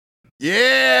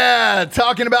Yeah,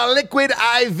 talking about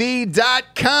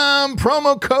liquidiv.com,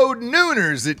 promo code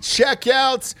Nooners at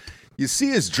checkout. You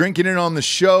see us drinking it on the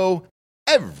show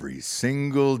every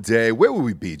single day. Where would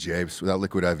we be, James, without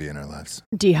Liquid IV in our lives?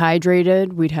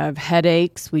 Dehydrated, we'd have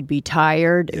headaches, we'd be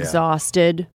tired,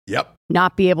 exhausted. Yep.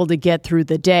 Not be able to get through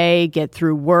the day, get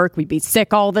through work. We'd be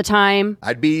sick all the time.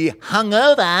 I'd be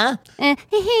hungover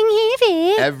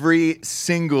every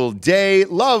single day.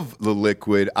 Love the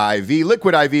Liquid IV.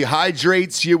 Liquid IV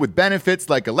hydrates you with benefits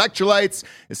like electrolytes,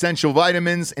 essential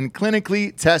vitamins, and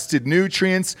clinically tested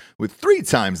nutrients with 3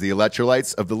 times the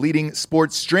electrolytes of the leading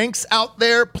sports drinks out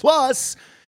there, plus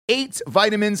 8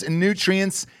 vitamins and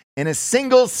nutrients in a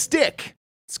single stick.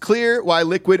 It's clear why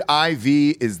Liquid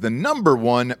IV is the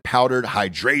 #1 powdered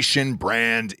hydration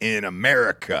brand in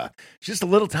America. It's just a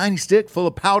little tiny stick full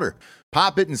of powder.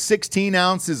 Pop it in 16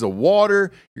 ounces of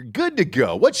water. You're good to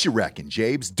go. What you reckon,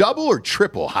 Jabes? Double or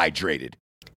triple hydrated?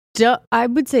 I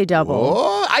would say double.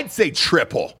 Oh, I'd say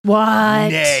triple. What?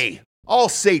 Nay, I'll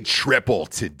say triple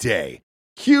today.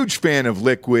 Huge fan of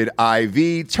Liquid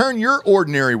IV. Turn your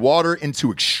ordinary water into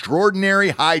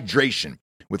extraordinary hydration.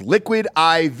 With Liquid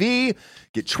IV,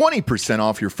 get 20%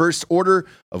 off your first order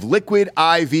of Liquid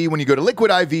IV when you go to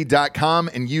liquidiv.com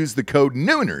and use the code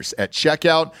Nooners at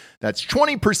checkout. That's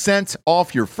 20%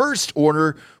 off your first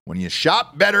order when you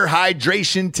shop better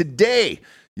hydration today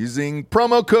using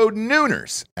promo code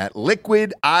Nooners at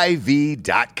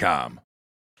liquidiv.com.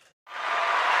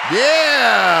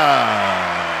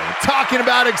 Yeah! Talking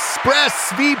about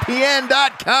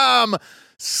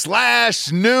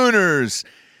expressvpn.com/Nooners.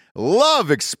 Love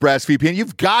ExpressVPN.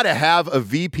 You've got to have a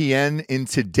VPN in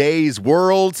today's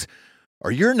world,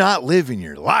 or you're not living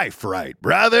your life right,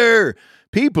 brother.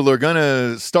 People are going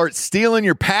to start stealing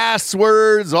your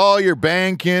passwords, all your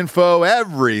bank info,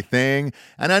 everything.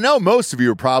 And I know most of you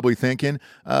are probably thinking,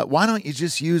 why don't you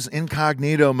just use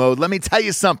incognito mode? Let me tell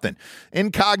you something.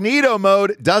 Incognito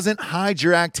mode doesn't hide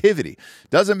your activity.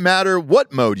 Doesn't matter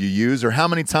what mode you use or how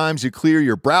many times you clear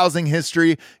your browsing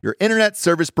history, your internet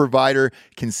service provider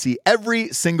can see every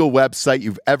single website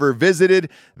you've ever visited.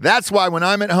 That's why when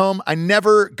I'm at home, I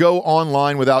never go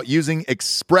online without using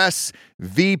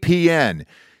ExpressVPN.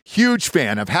 Huge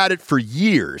fan. I've had it for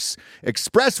years.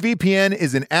 ExpressVPN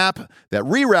is an app that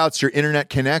reroutes your internet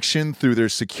connection through their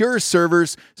secure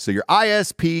servers so your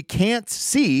ISP can't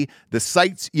see the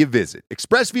sites you visit.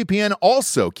 ExpressVPN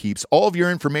also keeps all of your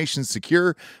information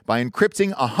secure by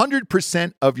encrypting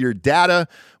 100% of your data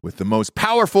with the most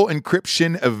powerful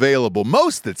encryption available.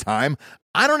 Most of the time,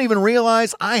 I don't even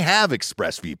realize I have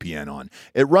ExpressVPN on.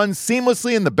 It runs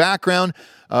seamlessly in the background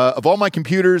of all my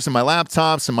computers and my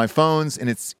laptops and my phones, and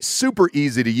it's super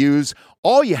easy to use.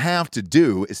 All you have to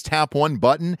do is tap one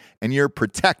button and you're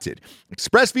protected.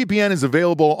 ExpressVPN is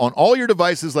available on all your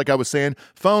devices, like I was saying,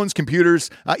 phones, computers,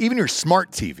 even your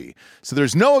smart TV. So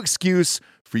there's no excuse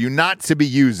for you not to be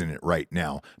using it right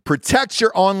now. Protect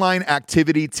your online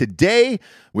activity today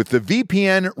with the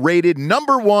VPN rated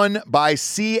 #1 by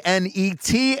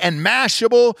CNET and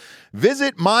Mashable.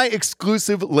 Visit my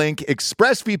exclusive link,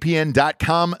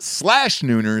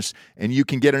 expressvpn.com/Nooners, and you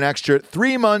can get an extra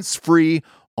 3 months free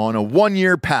on a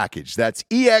 1-year package. That's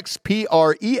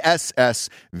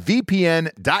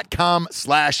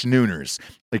expressvpn.com/Nooners.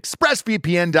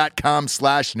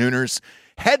 expressvpn.com/Nooners.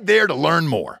 Head there to learn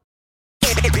more.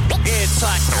 Ladies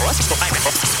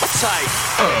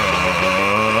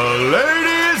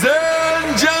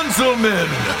and gentlemen,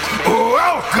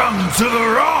 welcome to the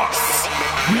Ross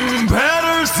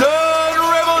Patterson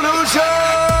Revolution!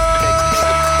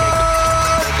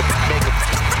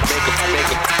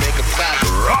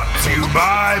 Brought to you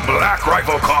by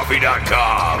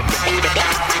BlackRifleCoffee.com.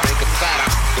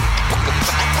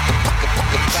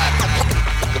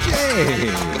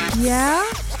 Hey! Yeah?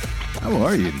 How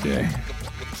are you today?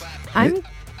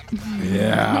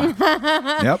 Yeah.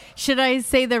 Yep. Should I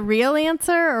say the real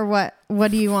answer or what?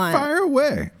 What do you want? Fire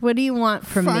away. What do you want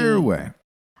from me? Fire away.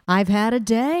 I've had a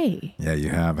day. Yeah, you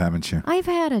have, haven't you? I've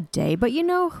had a day, but you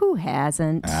know, who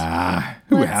hasn't? Who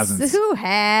hasn't? Who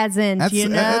hasn't,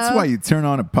 That's why you turn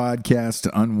on a podcast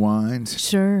to unwind.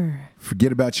 Sure.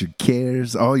 Forget about your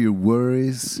cares, all your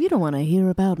worries. You don't want to hear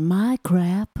about my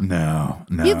crap. No.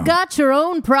 You've got your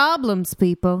own problems,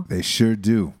 people. They sure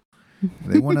do.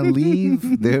 They want to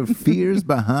leave their fears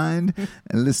behind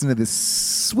and listen to the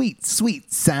sweet,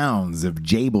 sweet sounds of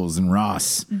Jables and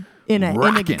Ross. In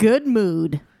a good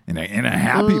mood. In a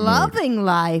happy mood. Loving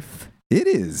life. It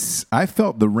is. I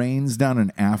felt the rains down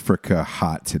in Africa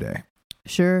hot today.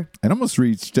 Sure. It almost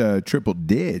reached triple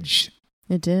dig.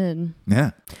 It did.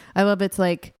 Yeah. I love it's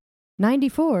like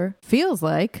 94. Feels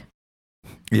like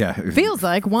Yeah. Feels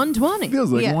like 120.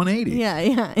 Feels like 180.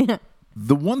 Yeah.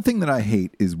 The one thing that I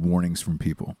hate is warnings from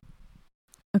people.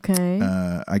 Okay.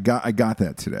 I got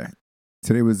that today.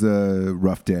 Today was a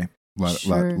rough day. Lots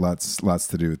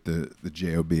to do with the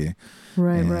JOB.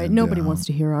 Right. Nobody wants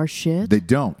to hear our shit. They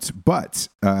don't. But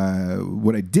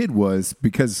what I did was,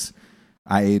 because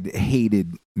I had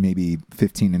hated maybe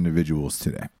 15 individuals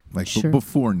today, like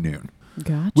before noon.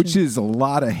 Gotcha. Which is a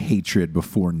lot of hatred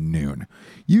before noon.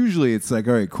 Usually it's like,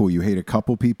 all right, cool. You hate a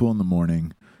couple people in the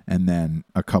morning, and then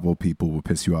a couple people will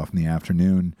piss you off in the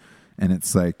afternoon. And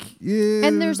it's like,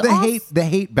 and there's the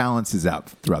hate balances out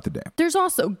throughout the day. There's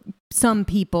also some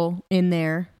people in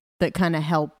there that kind of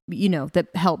help, that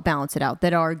help balance it out,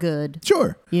 that are good.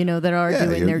 Sure. That are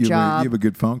doing their job. You have a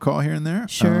good phone call here and there.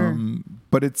 Sure.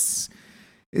 But it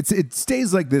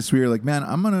stays like this where you're like, man,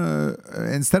 I'm going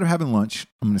to, instead of having lunch,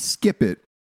 I'm going to skip it,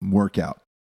 workout.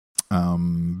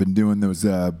 Been doing those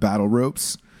battle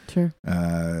ropes. Sure.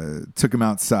 Took them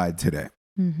outside today.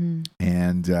 Mm-hmm.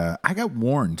 And I got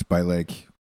warned by like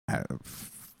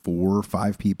 4 or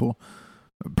 5 people,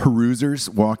 perusers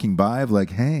walking by, of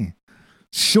like, hey,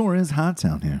 sure is hot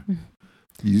down here.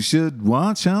 You should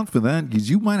watch out for that because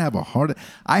you might have a heart.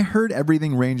 I heard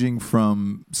everything ranging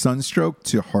from sunstroke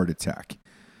to heart attack.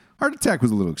 Heart attack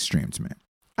was a little extreme to me.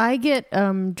 I get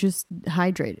just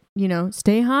hydrated,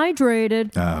 stay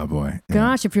hydrated. Oh boy. Yeah.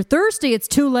 Gosh, if you're thirsty, it's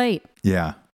too late.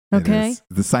 Yeah. Okay.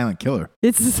 The silent killer.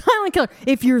 It's the silent killer.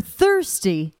 If you're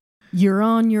thirsty, you're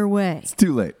on your way. It's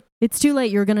too late. It's too late.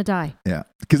 You're going to die. Yeah.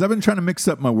 Because I've been trying to mix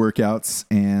up my workouts,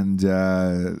 and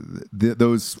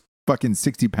those fucking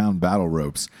 60-pound battle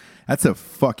ropes, that's a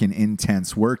fucking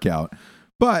intense workout.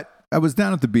 But I was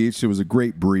down at the beach. It was a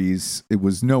great breeze. It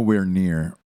was nowhere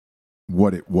near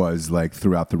what it was like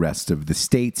throughout the rest of the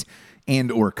state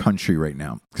and or country right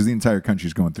now, because the entire country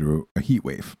is going through a heat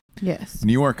wave. Yes.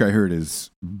 New York, I heard,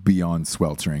 is beyond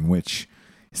sweltering, which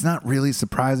is not really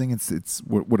surprising. It's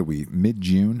what are we,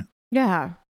 mid-June?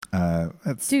 Yeah.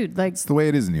 That's the way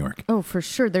it is in New York. Oh, for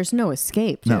sure. There's no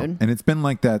escape, dude. No, and it's been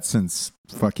like that since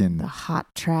fucking the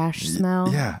hot trash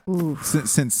smell. Yeah.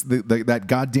 Since that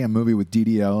goddamn movie with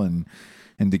DDL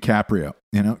and DiCaprio,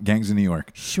 Gangs of New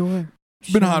York. Sure.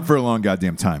 It's been hot for a long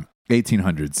goddamn time.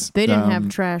 1800s. They didn't have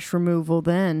trash removal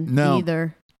then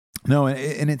either. No,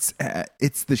 and it's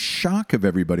the shock of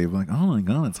everybody of like, oh my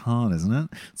God, it's hot, isn't it?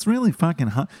 It's really fucking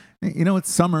hot. It's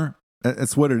summer.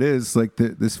 That's what it is. Like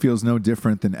this feels no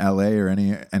different than LA or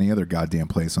any other goddamn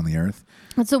place on the earth.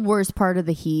 That's the worst part of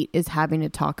the heat, is having to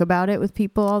talk about it with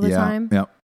people all the time. Yeah.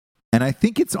 And I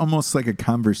think it's almost like a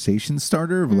conversation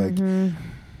starter of like,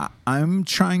 I'm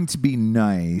trying to be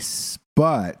nice,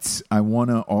 but I want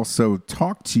to also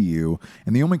talk to you.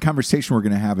 And the only conversation we're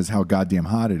going to have is how goddamn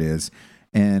hot it is.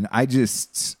 And I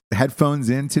just headphones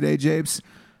in today, Japes.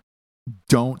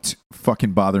 Don't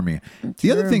fucking bother me.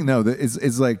 The other thing, though, that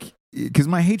is like, because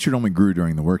my hatred only grew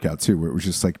during the workout, too, where it was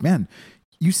just like, man,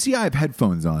 you see I have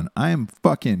headphones on. I am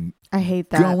fucking I hate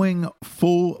that. Going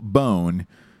full bone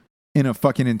in a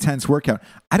fucking intense workout.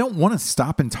 I don't want to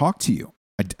stop and talk to you.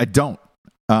 I don't.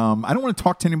 I don't want to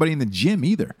talk to anybody in the gym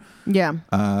either. Yeah.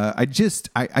 I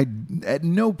at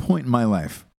no point in my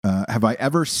life have I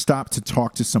ever stopped to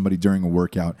talk to somebody during a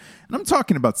workout. And I'm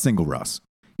talking about single Ross.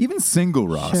 Even single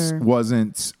Ross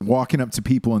wasn't walking up to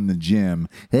people in the gym.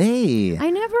 Hey,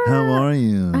 how are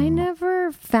you? I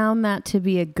never found that to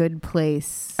be a good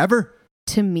place. Ever?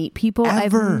 To meet people.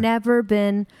 Ever. I've never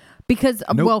been, because,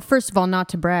 well, first of all, not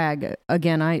to brag,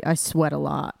 again, I sweat a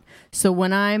lot. So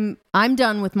when I'm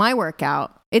done with my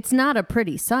workout, it's not a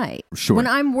pretty sight. Sure. When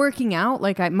I'm working out,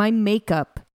 like my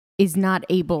makeup is not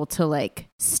able to like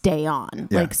stay on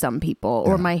like some people,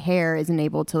 or my hair isn't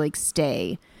able to like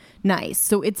stay nice.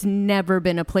 So it's never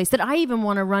been a place that I even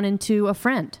want to run into a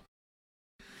friend.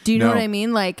 Do you know what I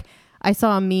mean? Like, I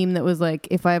saw a meme that was like,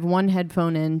 if I have one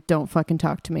headphone in, don't fucking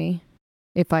talk to me.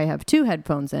 If I have two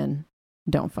headphones in,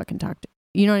 don't fucking talk to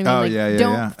me. You know what I mean? Oh, like,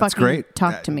 don't fucking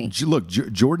talk to me. Look,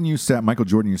 Michael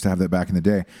Jordan used to have that back in the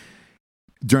day.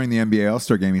 During the NBA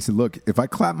All-Star game, he said, look, if I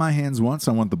clap my hands once,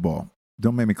 I want the ball.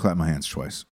 Don't make me clap my hands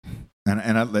twice. And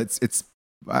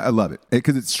I love it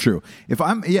because it's true.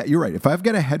 You're right. If I've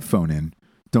got a headphone in,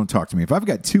 don't talk to me. If I've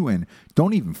got two in,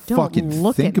 don't even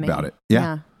fucking think about it.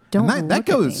 Yeah. That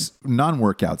goes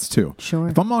non-workouts too. Sure.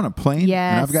 If I'm on a plane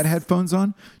and I've got headphones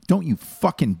on, don't you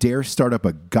fucking dare start up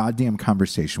a goddamn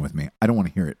conversation with me. I don't want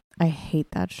to hear it. I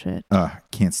hate that shit.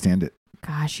 Can't stand it.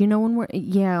 Gosh, when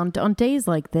on days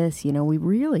like this, we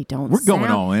really don't. We're going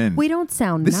all in. We don't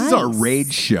sound. This nice. is our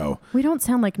rage show. We don't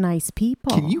sound like nice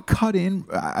people. Can you cut in?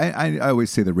 I always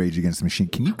say the Rage Against the Machine.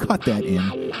 Can you cut that in?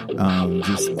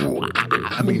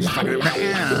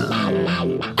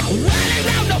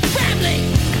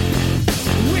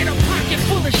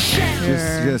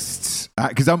 Just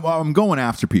because I'm going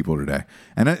after people today,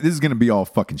 and this is going to be all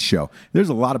fucking show. There's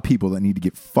a lot of people that need to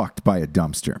get fucked by a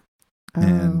dumpster.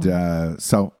 And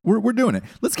so we're doing it.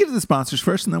 Let's get to the sponsors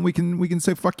first, and then we can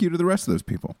say fuck you to the rest of those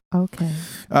people. Okay.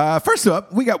 First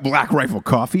up, we got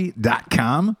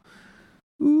BlackRifleCoffee.com.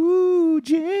 Ooh,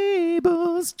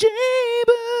 Jables,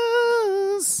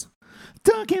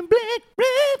 talking Black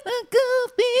Rifle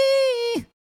Coffee.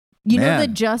 You know the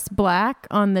Just Black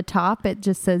on the top, it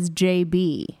just says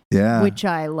JB. Yeah. Which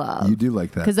I love. You do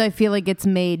like that. Because I feel like it's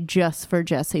made just for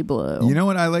Jesse Blue. You know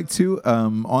what I like too?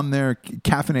 On there,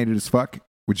 Caffeinated as Fuck,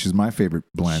 which is my favorite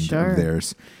blend of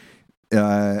theirs.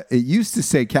 It used to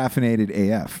say Caffeinated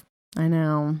AF. I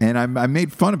know. And I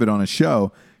made fun of it on a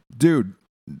show. Dude,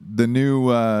 the new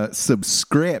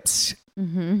subscripts.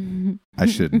 Mm-hmm. I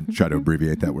shouldn't try to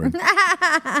abbreviate that word.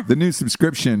 The new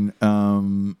subscription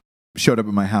showed up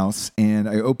at my house, and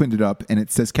I opened it up, and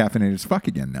it says Caffeinated as Fuck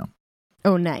again now.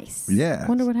 Oh, nice. Yeah.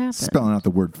 Wonder what happened. Spelling out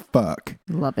the word fuck.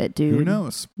 Love it, dude. Who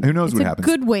knows? Who knows what happens?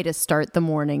 It's a good way to start the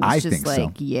morning. It's I just think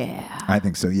like, so. yeah. I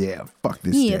think so. Yeah. Fuck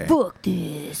this day. Fuck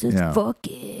this. Let's fuck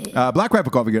it.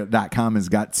 BlackRifleCoffee.com has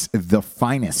got the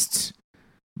finest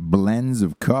blends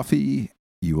of coffee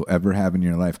you will ever have in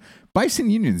your life. Bison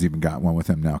Union's even got one with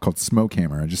them now called Smoke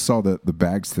Hammer. I just saw the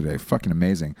bags today. Fucking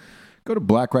amazing. Go to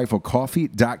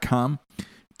BlackRifleCoffee.com.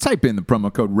 Type in the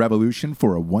promo code REVOLUTION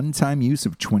for a one-time use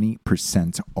of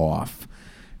 20% off.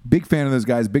 Big fan of those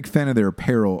guys. Big fan of their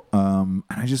apparel.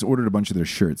 I just ordered a bunch of their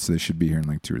shirts, so they should be here in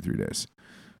like 2 or 3 days.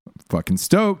 I'm fucking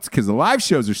stoked because the live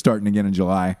shows are starting again in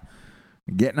July.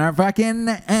 Getting our fucking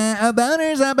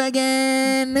boners up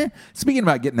again. Speaking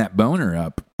about getting that boner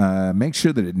up, make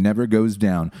sure that it never goes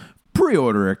down.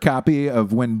 Pre-order a copy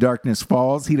of When Darkness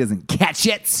Falls. He doesn't catch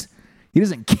it. He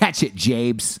doesn't catch it,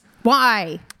 Jabes.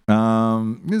 Why? He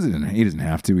doesn't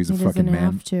have to. He's a fucking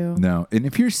man. Have to. No. And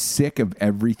if you're sick of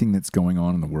everything that's going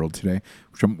on in the world today,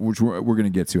 which we're going to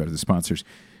get to out of the sponsors,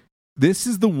 this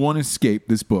is the one escape,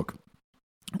 this book,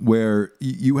 where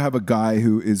you have a guy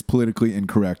who is politically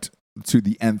incorrect to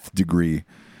the nth degree,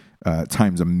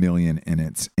 times a million in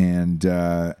it. And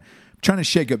trying to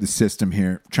shake up the system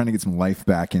here, trying to get some life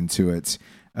back into it.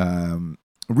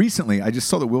 Recently, I just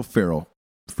saw that Will Ferrell,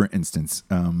 for instance,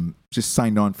 just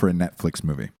signed on for a Netflix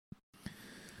movie.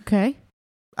 Okay.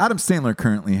 Adam Sandler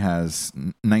currently has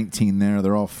 19 there.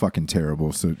 They're all fucking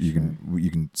terrible, so you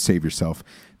can save yourself.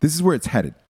 This is where it's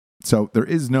headed. So there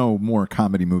is no more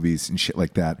comedy movies and shit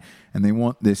like that, and they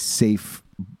want this safe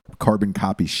carbon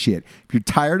copy shit. If you're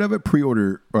tired of it,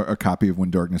 pre-order a copy of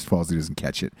When Darkness Falls. He doesn't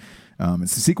catch it.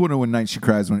 It's the sequel to When Night She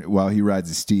Cries while he rides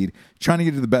his steed. Trying to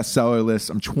get to the bestseller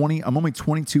list. I'm only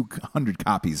 2,200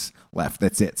 copies left.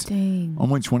 That's it. Dang. I'm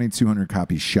only 2,200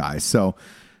 copies shy. So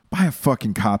buy a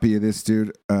fucking copy of this,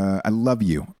 dude. I love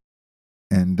you.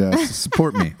 And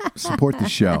support me. Support the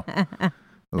show.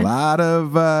 A lot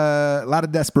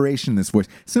of desperation in this voice.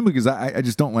 Simply because I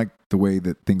just don't like the way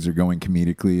that things are going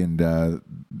comedically. And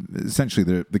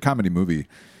essentially the comedy movie,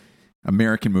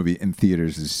 American movie in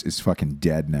theaters is fucking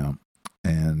dead now.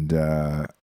 And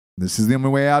this is the only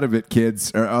way out of it,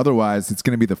 kids. Or otherwise, it's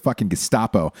going to be the fucking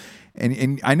Gestapo.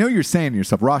 And I know you're saying to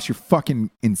yourself, Ross, you're fucking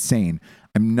insane.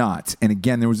 I'm not. And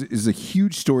again, there is a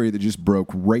huge story that just broke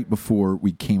right before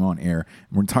we came on air.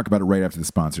 And we're going to talk about it right after the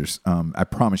sponsors. I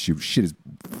promise you, shit is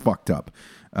fucked up.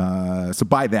 So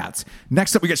buy that.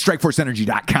 Next up, we got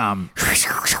StrikeForceEnergy.com.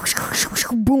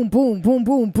 Boom, boom, boom,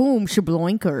 boom, boom,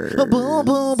 shabloinkers. Boom,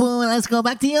 boom, boom. Let's go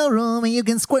back to your room and you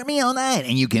can squirt me all night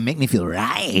and you can make me feel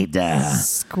right.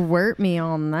 Squirt me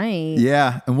all night.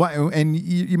 Yeah. And why? And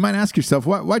you might ask yourself,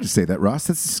 why'd you say that, Ross?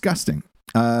 That's disgusting.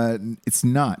 It's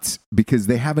not, because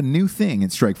they have a new thing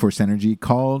at Strikeforce Energy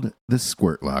called the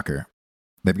Squirt Locker.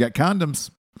 They've got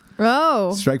condoms.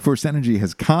 Oh. Strikeforce Energy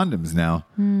has condoms now.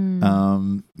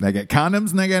 They got condoms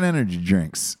and they got energy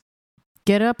drinks.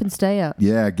 Get up and stay up.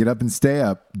 Yeah, get up and stay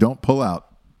up. Don't pull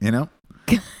out, No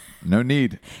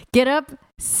need. Get up,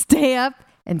 stay up,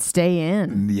 and stay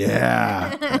in.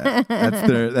 Yeah.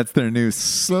 That's their new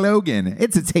slogan.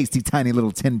 It's a tasty, tiny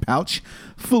little tin pouch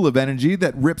full of energy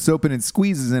that rips open and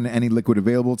squeezes into any liquid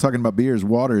available. Talking about beers,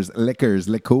 waters, liquors,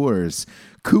 liqueurs,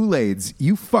 Kool-Aids,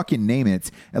 you fucking name it.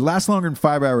 It lasts longer than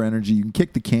 5-hour energy. You can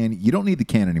kick the can. You don't need the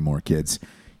can anymore, kids.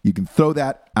 You can throw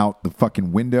that out the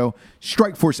fucking window.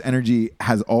 Strikeforce Energy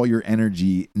has all your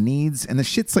energy needs, and the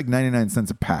shit's like 99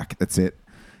 cents a pack. That's it.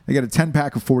 They got a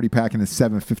 10-pack, a 40-pack, and a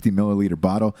 750 milliliter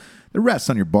bottle. The rest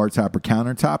on your bar top or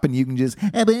countertop, and you can just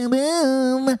boom,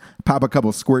 boom, pop a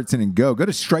couple squirts in and go. Go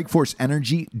to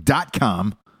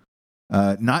strikeforceenergy.com,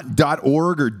 not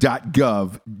 .org or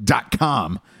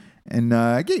 .gov.com,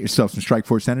 and get yourself some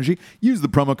Strikeforce Energy. Use the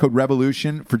promo code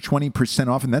REVOLUTION for 20%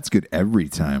 off, and that's good every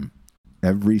time.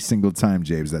 Every single time,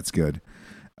 James, that's good.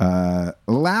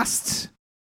 Last,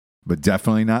 but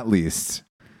definitely not least,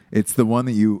 it's the one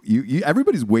that you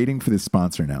everybody's waiting for this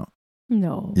sponsor now.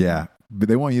 No. Yeah, but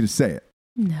they want you to say it.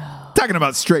 No. Talking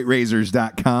about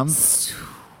straightrazors.com.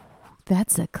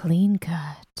 That's a clean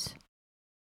cut.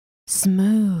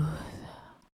 Smooth.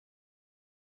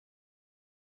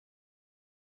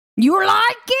 You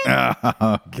like it?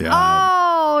 Oh, God.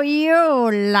 Oh,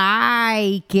 you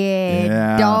like it,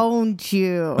 Yeah. don't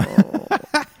you?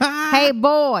 Hey,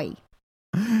 boy.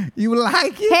 You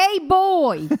like it? Hey,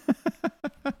 boy.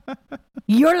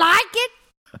 You like it?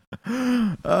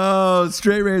 Oh,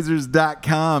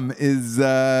 straightrazors.com is,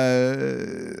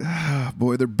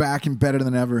 boy, they're back and better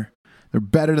than ever. They're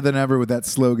better than ever with that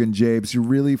slogan, Jabes. You're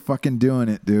really fucking doing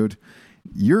it, dude.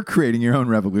 You're creating your own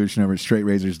revolution over at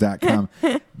straightrazors.com.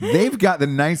 They've got the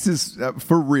nicest,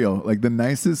 for real, like the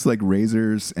nicest like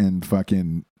razors and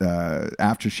fucking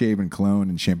aftershave and cologne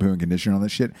and shampoo and conditioner and all that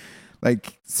shit.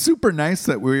 Like super nice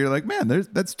that where you're like, man,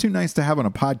 that's too nice to have on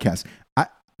a podcast.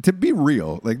 To be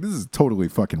real, like this is totally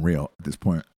fucking real at this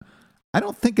point. I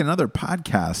don't think another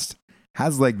podcast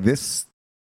has like this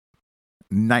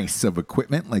nice of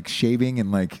equipment, like shaving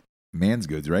and like man's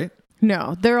goods, right?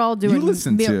 No, they're all doing. You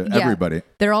listen to everybody.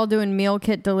 They're all doing meal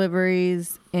kit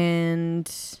deliveries, and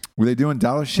were they doing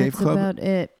Dollar Shave that's Club? about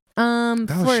it. Dollar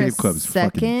For Shave a Club's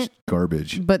fucking second,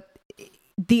 garbage. but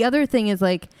the other thing is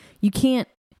like you can't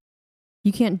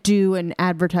do an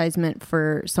advertisement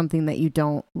for something that you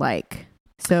don't like.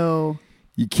 So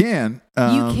you can,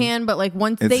 but like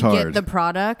once they hard. get the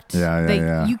product,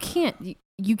 yeah. you can't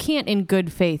in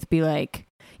good faith be like,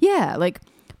 yeah, like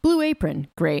Blue Apron,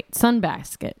 great,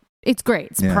 Sunbasket, it's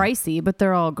great, it's pricey, but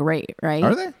they're all great, right?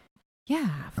 Are they? Yeah,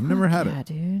 I've never had it,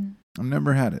 dude. I've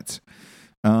never had it.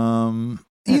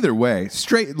 Either way,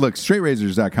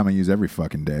 straightrazors.com I use every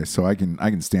fucking day, so I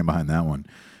can stand behind that one.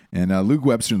 And Luke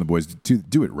Webster and the boys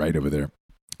do it right over there.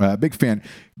 Big fan.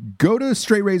 Go to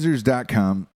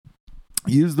straightrazors.com.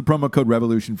 Use the promo code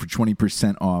REVOLUTION for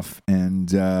 20% off.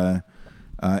 And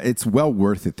it's well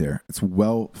worth it there. It's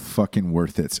well fucking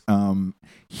worth it.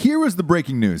 Here was the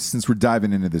breaking news since we're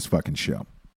diving into this fucking show.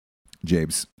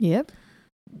 Jabes. Yep.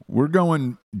 We're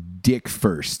going dick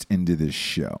first into this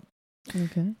show.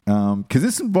 Okay. Because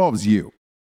this involves you.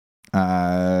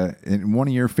 In one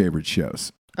of your favorite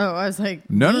shows. Oh, I was like,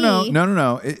 no.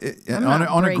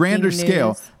 On a grander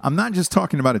scale, I'm not just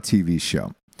talking about a TV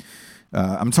show.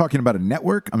 I'm talking about a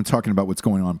network. I'm talking about what's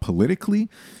going on politically.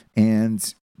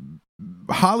 And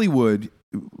Hollywood,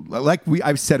 like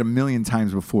I've said a million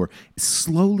times before, is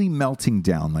slowly melting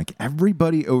down. Like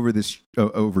everybody over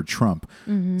Trump.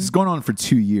 Mm-hmm. This is going on for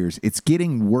 2 years. It's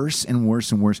getting worse and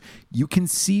worse and worse. You can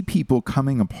see people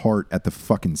coming apart at the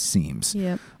fucking seams.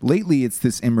 Yep. Lately, it's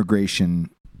this immigration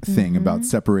thing about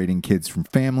separating kids from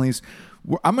families.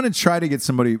 I'm going to try to get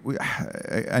somebody,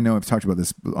 I know I've talked about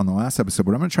this on the last episode,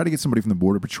 but I'm going to try to get somebody from the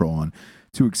Border Patrol on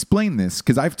to explain this,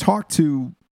 because I've talked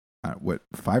to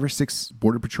 5 or 6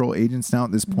 Border Patrol agents now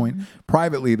at this point.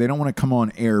 Privately, they don't want to come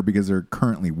on air because they're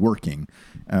currently working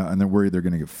and they're worried they're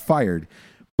going to get fired.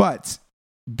 But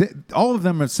all of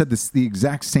them have said the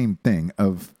exact same thing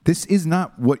of this is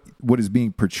not what is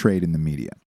being portrayed in the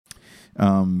media.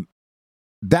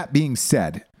 That being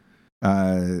said,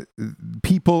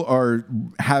 people are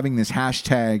having this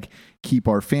hashtag keep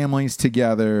our families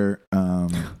together.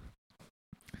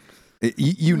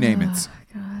 You name it.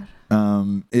 God.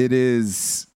 It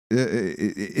is.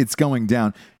 It's going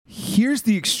down. Here's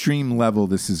the extreme level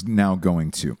this is now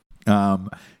going to.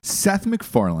 Seth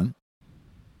MacFarlane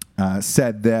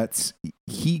said that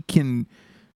he can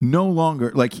no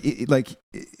longer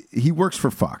he works for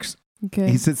Fox.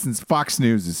 Okay. He said since Fox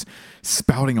News is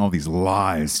spouting all these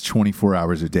lies 24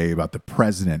 hours a day about the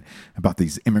president, about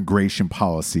these immigration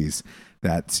policies,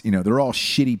 that, they're all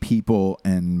shitty people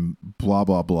and blah,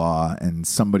 blah, blah, and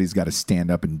somebody's got to stand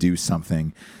up and do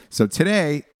something. So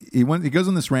today, he goes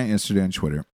on this rant yesterday on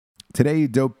Twitter. Today, he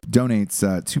donates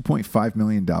 $2.5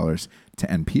 million to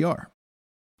NPR.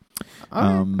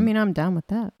 I mean, I'm down with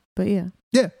that, but yeah.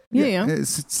 Yeah. Yeah.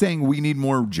 It's saying we need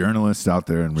more journalists out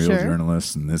there and real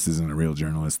journalists, and this isn't a real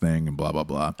journalist thing and blah, blah,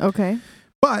 blah. Okay.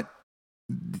 But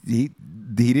he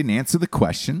didn't answer the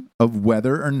question of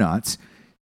whether or not,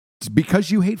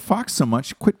 because you hate Fox so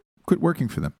much, quit working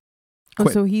for them. Oh,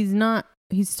 Quit. so he's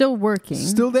still working.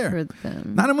 Still there. For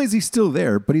them. Not only is he still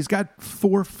there, but he's got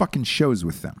 4 fucking shows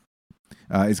with them.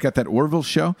 He's got that Orville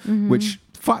show, which,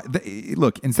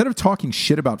 look, instead of talking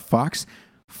shit about Fox,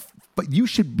 but you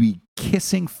should be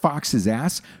kissing Fox's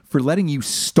ass for letting you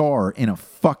star in a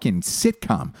fucking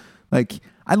sitcom. Like,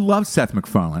 I love Seth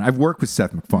MacFarlane. I've worked with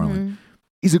Seth MacFarlane.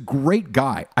 He's a great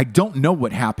guy. I don't know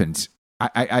what happened.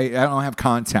 I don't have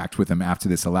contact with him after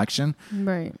this election.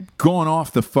 Right. Going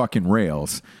off the fucking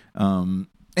rails. And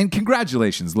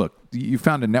congratulations. Look, you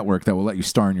found a network that will let you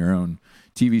star in your own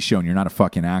TV show and you're not a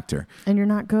fucking actor. And you're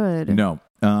not good. No.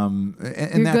 And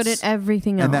you're good at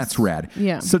everything else. And that's rad.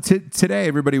 Yeah. So today,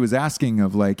 everybody was asking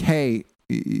of like, hey,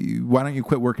 why don't you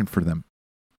quit working for them?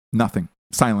 Nothing.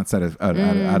 Silence out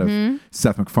of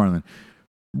Seth MacFarlane.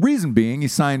 Reason being, he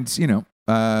signed,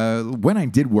 when I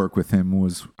did work with him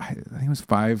was, I think it was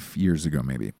 5 years ago,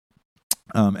 maybe.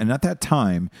 And at that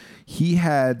time, he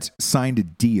had signed a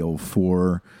deal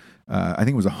for, I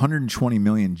think it was $120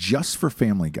 million just for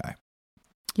Family Guy.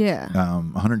 Yeah.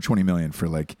 $120 million for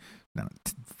like,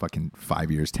 fucking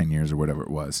 5 years, 10 years or whatever it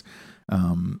was.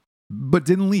 But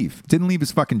didn't leave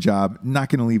his fucking job. Not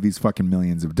going to leave these fucking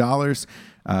millions of dollars.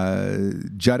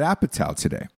 Judd Apatow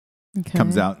today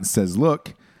comes out and says,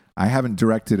 look, I haven't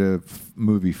directed a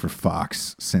movie for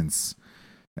Fox since,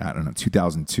 I don't know,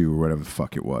 2002 or whatever the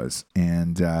fuck it was.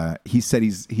 And he said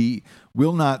he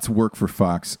will not work for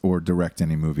Fox or direct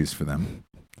any movies for them.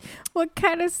 What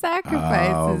kind of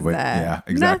sacrifice is that? Yeah,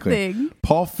 exactly. Nothing.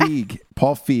 Paul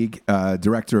Feig,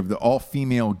 director of the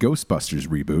all-female Ghostbusters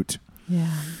reboot.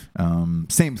 Yeah.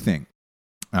 Same thing.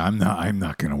 I'm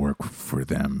not going to work for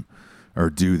them or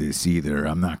do this either.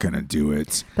 I'm not going to do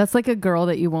it. That's like a girl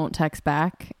that you won't text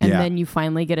back. And then you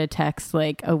finally get a text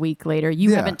like a week later.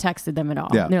 You haven't texted them at all.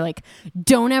 Yeah. And they're like,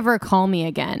 don't ever call me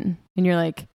again. And you're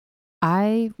like,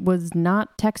 I was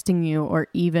not texting you or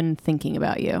even thinking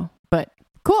about you. But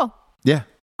cool. Yeah.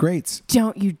 Great.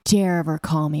 Don't you dare ever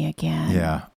call me again.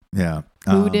 Yeah. Yeah.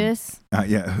 Who dis?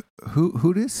 Yeah.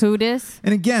 Who dis? Who dis?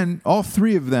 And again, all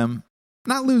 3 of them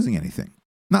not losing anything.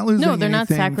 Not losing anything. No, they're not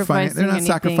sacrificing They're not anything.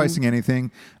 sacrificing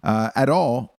anything at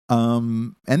all.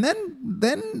 And then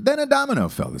a domino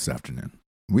fell this afternoon.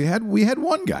 We had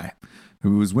one guy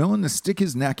who was willing to stick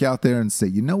his neck out there and say,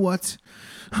 you know what?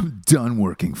 I'm done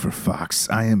working for Fox.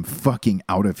 I am fucking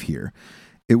out of here.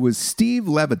 It was Steve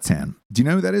Levitan. Do you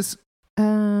know who that is?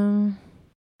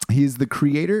 He is the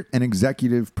creator and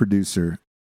executive producer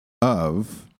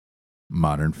of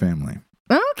Modern Family.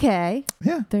 Okay.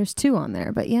 Yeah. There's 2 on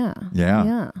there, but yeah.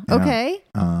 Yeah. Okay.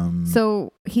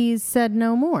 So he's said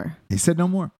no more. He said no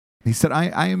more. He said,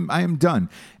 I am done.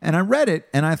 And I read it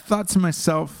and I thought to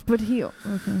myself, but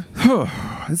okay.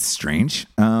 That's strange.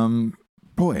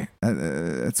 Boy,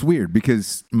 that's weird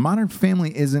because Modern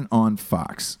Family isn't on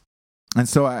Fox. And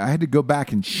so I had to go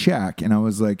back and check and I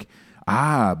was like,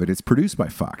 but it's produced by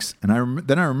Fox. And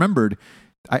then I remembered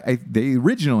they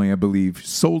originally, I believe,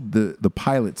 sold the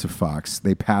pilot to Fox.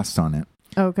 They passed on it.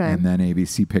 Okay. And then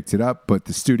ABC picked it up, but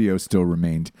the studio still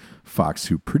remained Fox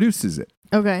who produces it.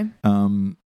 Okay.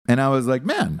 And I was like,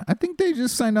 man, I think they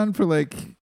just signed on for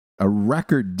like a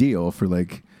record deal for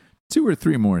like 2 or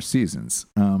 3 more seasons.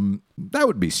 That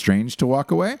would be strange to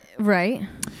walk away. Right.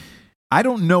 I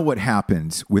don't know what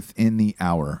happened within the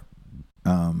hour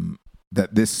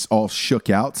that this all shook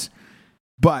out,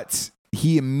 but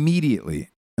he immediately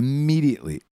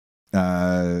released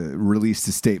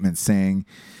a statement saying,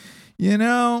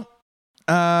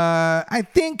 I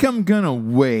think I'm going to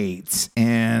wait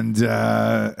and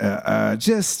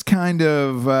just kind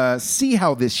of see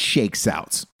how this shakes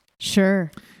out.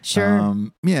 Sure. His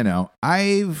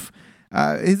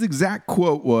exact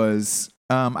quote was,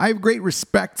 I have great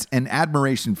respect and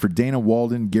admiration for Dana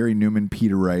Walden, Gary Newman,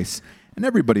 Peter Rice, and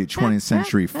everybody at 20th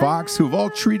Century Fox who have all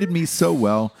treated me so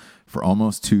well for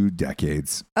almost 2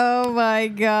 decades. Oh my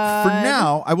God. For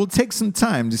now, I will take some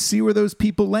time to see where those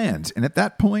people land, and at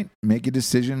that point, make a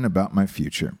decision about my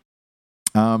future.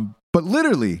 But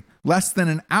literally, less than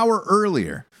an hour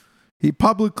earlier, he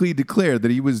publicly declared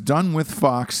that he was done with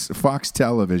Fox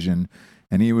Television,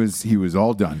 and he was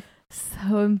all done.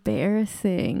 So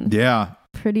embarrassing. Yeah.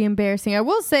 Pretty embarrassing. I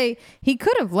will say he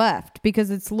could have left because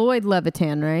it's Lloyd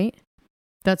Levitan, right?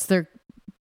 That's their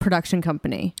production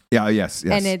company. Yeah, yes.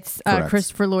 And it's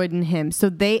Christopher Lloyd and him. So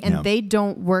they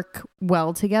don't work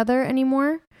well together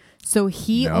anymore. So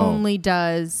he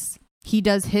does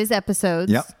his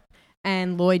episodes. Yep.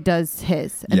 And Lloyd does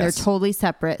his. And they're totally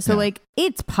separate. So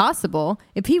it's possible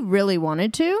if he really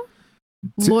wanted to,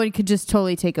 Lloyd could just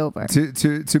totally take over.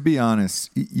 To be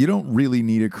honest, you don't really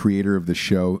need a creator of the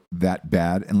show that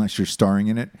bad unless you're starring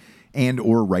in it and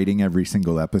or writing every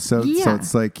single episode. Yeah. So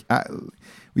it's like,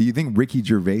 you think Ricky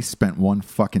Gervais spent one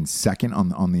fucking second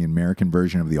on the American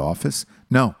version of The Office?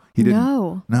 No, he didn't.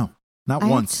 No, not I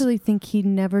once. actually think he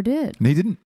never did. He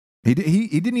didn't. He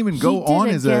didn't even go on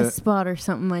as a guest spot or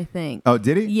something, I think. Oh,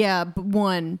 did he? Yeah,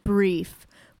 one brief,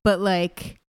 but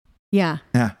like, yeah.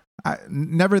 Yeah.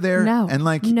 Never there. No. And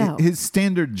like No. his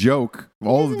standard joke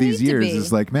all of these need to years be.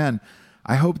 is like, man,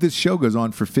 I hope this show goes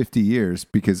on for 50 years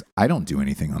because I don't do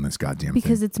anything on this goddamn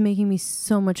Because thing. it's making me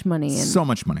so much money and So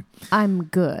much money. I'm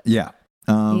good. Yeah.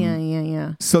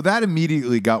 Yeah. So that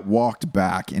immediately got walked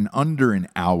back in under an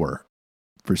hour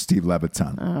for Steve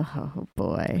Levitan. Oh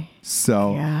boy.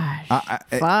 So Gosh.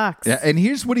 Fox. Yeah, and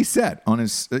here's what he said on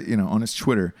his on his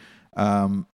Twitter.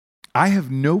 I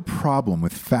have no problem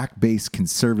with fact-based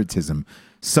conservatism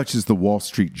such as the Wall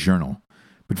Street Journal.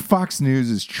 But Fox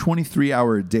News'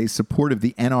 23-hour-a-day support of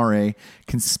the NRA,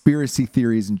 conspiracy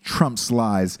theories, and Trump's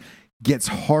lies gets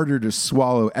harder to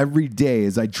swallow every day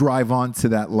as I drive onto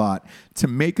that lot to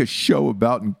make a show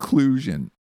about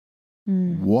inclusion.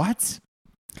 What?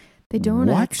 They don't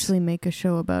What? actually make a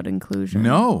show about inclusion.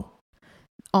 No.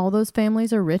 All those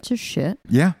families are rich as shit.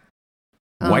 Yeah.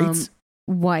 White.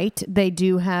 White. They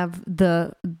do have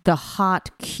the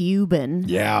hot Cuban.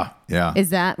 Yeah. Yeah. Is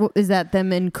that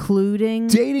them including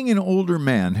Dating an older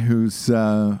man who's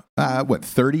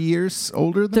 30 years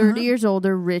older than 30 her? years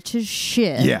older, rich as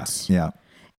shit? Yes. Yeah.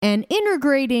 And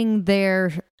integrating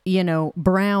their,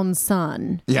 brown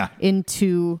son Yeah.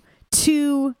 into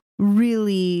two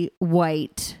really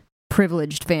white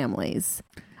privileged families,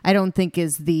 I don't think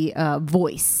is the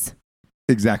voice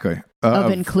Exactly.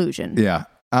 of inclusion. Yeah.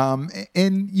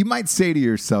 And you might say to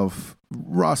yourself,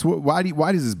 Ross, why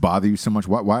does this bother you so much?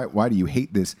 Why do you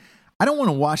hate this? I don't want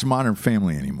to watch Modern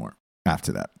Family anymore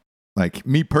after that. Like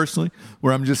me personally,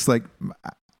 where I'm just like,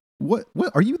 what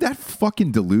are you that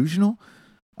fucking delusional?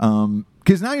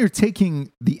 Because now you're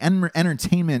taking the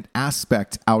entertainment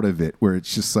aspect out of it, where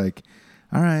it's just like,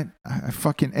 all right,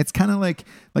 it's kind of like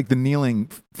the kneeling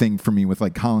thing for me with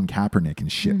like Colin Kaepernick and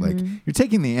shit. Mm-hmm. Like you're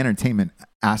taking the entertainment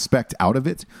aspect out of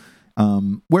it.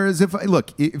 Whereas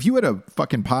if you had a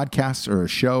fucking podcast or a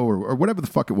show or whatever the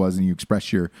fuck it was, and you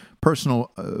express your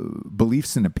personal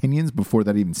beliefs and opinions before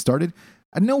that even started,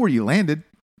 I'd know where you landed,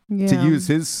 to use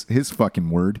his fucking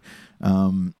word.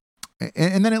 And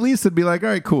then at least it'd be like, all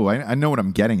right, cool. I know what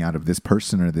I'm getting out of this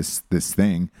person or this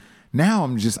thing. Now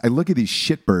I look at these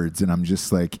shitbirds and I'm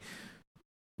just like,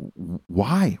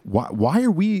 why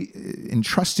are we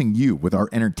entrusting you with our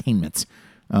entertainment?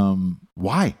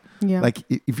 Why? Yeah. Like,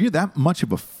 if you're that much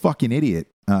of a fucking idiot,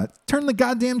 turn the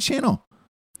goddamn channel.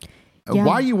 Yeah.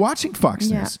 Why are you watching Fox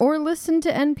News? Or listen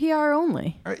to NPR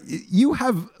only. You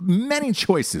have many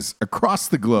choices across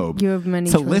the globe. You have many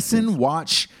to choices. listen,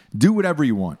 watch, do whatever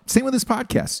you want. Same with this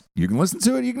podcast. You can listen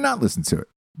to it, you can not listen to it.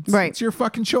 Right. It's your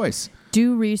fucking choice.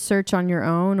 Do research on your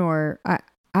own, or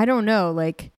I don't know.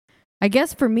 Like, I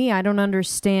guess for me, I don't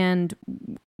understand,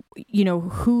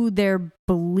 who they're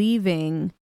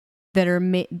believing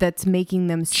that's making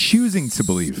them Choosing to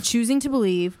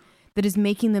believe. That is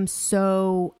making them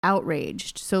so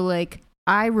outraged. So like,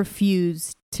 I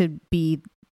refuse to be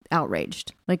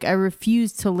outraged. Like, I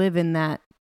refuse to live in that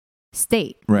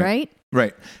state. Right.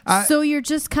 So you're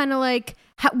just kind of like,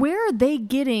 where are they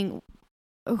getting?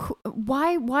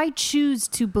 Why choose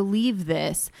to believe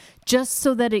this just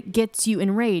so that it gets you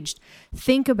enraged?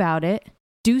 Think about it.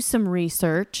 Do some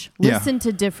research. Listen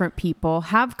to different people.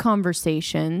 Have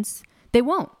conversations. They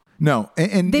won't. No,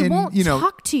 and they won't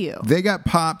talk to you. They got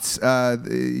popped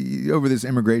over this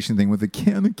immigration thing with the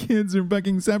kids are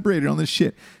fucking separated on this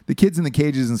shit. The kids in the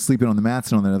cages and sleeping on the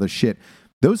mats and all that other shit.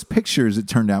 Those pictures, it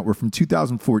turned out, were from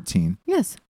 2014.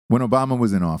 Yes. When Obama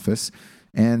was in office.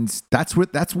 And that's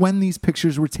when these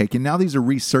pictures were taken. Now these are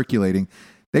recirculating.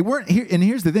 They weren't here. And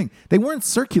here's the thing. They weren't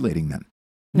circulating then.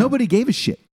 No. Nobody gave a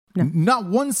shit. No. Not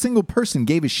one single person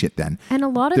gave a shit then. And a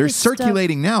lot of they're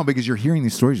circulating now because you're hearing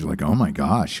these stories. You're like, oh my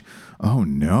gosh, oh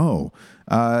no.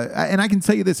 And I can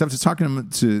tell you this: after talking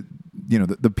to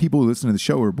the people who listen to the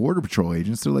show are Border Patrol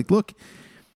agents, they're like, look,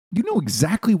 you know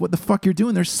exactly what the fuck you're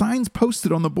doing. There's signs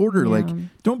posted on the border like,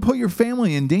 don't put your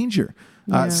family in danger.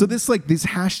 So these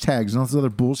hashtags and all this other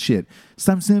bullshit.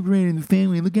 Stop separating the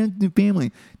family. Look after the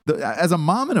family. As a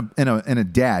mom and a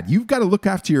dad, you've got to look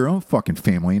after your own fucking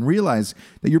family and realize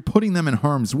that you're putting them in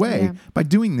harm's way by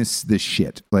doing this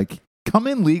shit. Like, come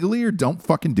in legally or don't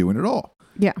fucking do it at all.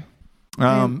 Yeah.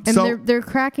 And they're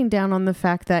cracking down on the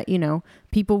fact that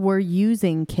people were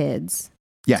using kids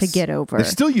Yes. to get over. They're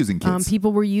still using kids.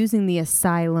 People were using the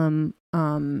asylum,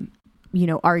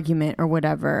 argument or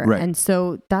whatever. Right. And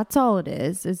so that's all it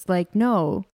is. It's like,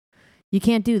 no, you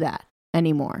can't do that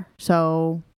anymore.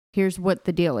 So here's what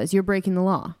the deal is. You're breaking the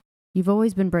law. You've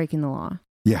always been breaking the law.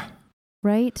 Yeah.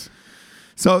 Right?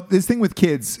 So this thing with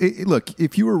kids, look,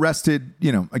 if you were arrested,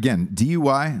 again,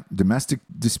 DUI, domestic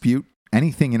dispute,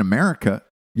 anything in America,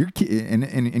 your kid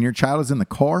and your child is in the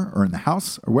car or in the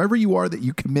house or wherever you are that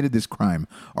you committed this crime,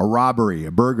 a robbery,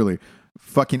 a burglary,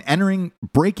 fucking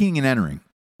breaking and entering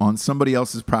on somebody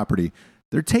else's property,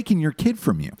 they're taking your kid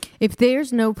from you. If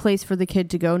there's no place for the kid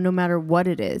to go, no matter what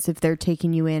it is, if they're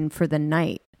taking you in for the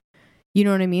night, you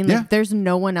know what I mean? Like, there's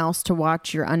no one else to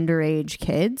watch your underage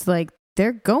kids. Like,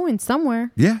 they're going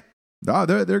somewhere. Yeah. Oh,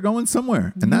 they're going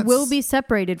somewhere. And you will be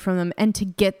separated from them. And to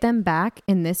get them back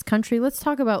in this country, let's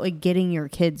talk about like getting your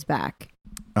kids back.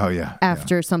 Oh, yeah.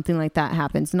 After something like that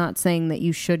happens. Not saying that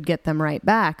you should get them right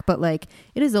back, but like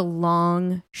it is a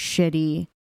long, shitty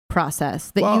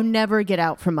process that you never get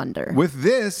out from under. With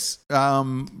this,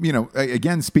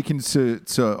 again, speaking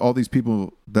to all these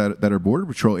people that are Border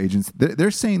Patrol agents,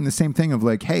 they're saying the same thing of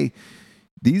like, hey,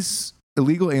 these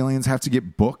illegal aliens have to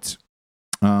get booked.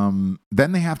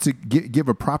 Then they have to give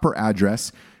a proper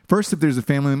address. First, if there's a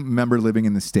family member living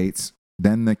in the States,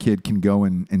 then the kid can go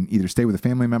and either stay with a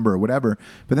family member or whatever.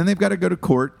 But then they've got to go to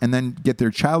court and then get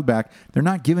their child back. They're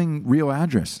not giving real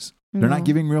addresses. They're not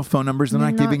giving real phone numbers. They're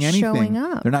not giving anything.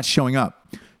 They're not showing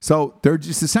up. So they're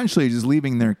just essentially just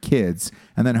leaving their kids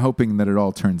and then hoping that it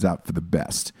all turns out for the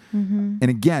best. Mm-hmm. And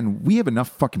again, we have enough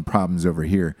fucking problems over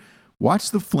here.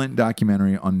 Watch the Flint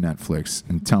documentary on Netflix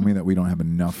and tell me that we don't have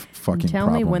enough fucking problems.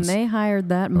 Tell me when they hired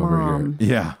that mom.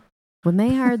 Yeah. When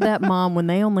they hired that mom, when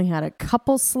they only had a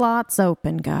couple slots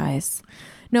open, guys.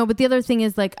 No, but the other thing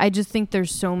is, like, I just think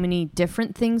there's so many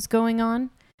different things going on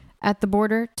at the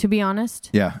border, to be honest.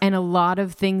 Yeah. And a lot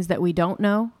of things that we don't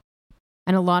know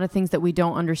and a lot of things that we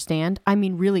don't understand. I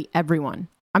mean, really everyone.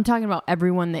 I'm talking about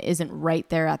everyone that isn't right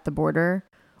there at the border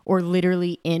or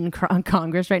literally in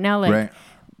Congress right now. Like,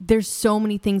 there's so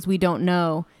many things we don't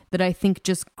know that I think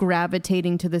just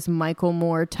gravitating to this Michael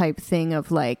Moore type thing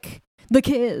of like the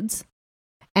kids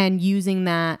and using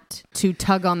that to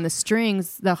tug on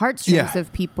the heartstrings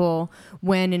of people,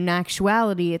 when in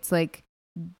actuality, it's like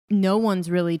no one's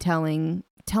really telling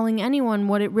anyone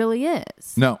what it really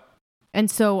is. No. And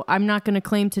so I'm not going to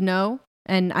claim to know.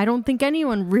 And I don't think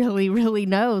anyone really, really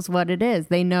knows what it is.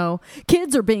 They know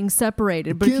kids are being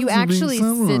separated. But if you actually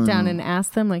sit down and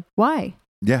ask them, like, why?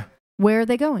 Yeah. Where are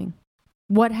they going?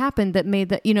 What happened that made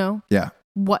that, Yeah.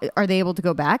 What are they able to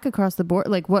go back across the board?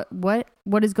 Like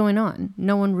what is going on?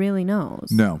 No one really knows.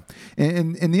 No.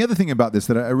 And the other thing about this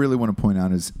that I really want to point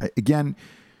out is, again,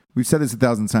 we've said this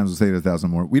 1,000 times, we'll say it 1,000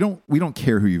 more. We don't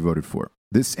care who you voted for.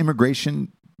 This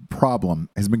immigration problem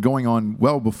has been going on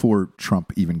well before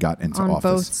Trump even got into office. On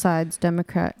both sides,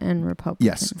 Democrat and Republican.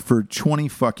 Yes, for 20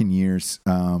 fucking years,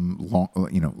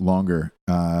 longer.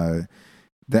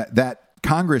 That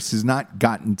Congress has not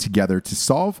gotten together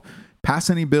to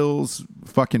pass any bills,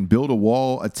 fucking build a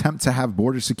wall, attempt to have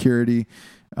border security,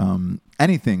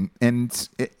 anything. And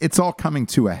it's all coming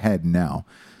to a head now.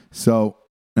 So,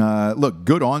 look,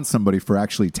 good on somebody for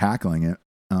actually tackling it.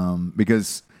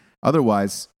 Because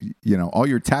otherwise, all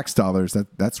your tax dollars,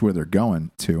 that's where they're going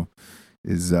to,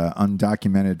 is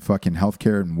undocumented fucking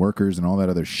healthcare and workers and all that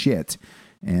other shit.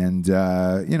 And,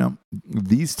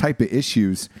 these type of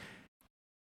issues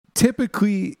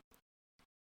typically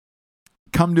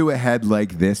come to a head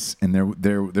like this, and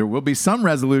there will be some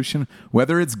resolution,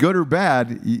 whether it's good or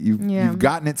bad. You've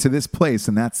gotten it to this place,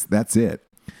 and that's it.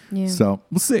 Yeah. So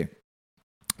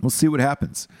we'll see what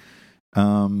happens.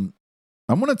 I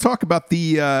want to talk about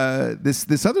the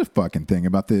this other fucking thing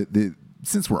about the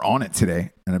since we're on it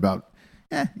today, and about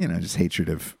just hatred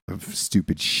of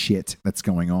stupid shit that's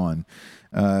going on.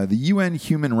 The UN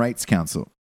Human Rights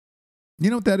Council. You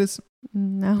know what that is?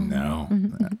 No.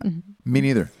 Me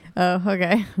neither. Oh,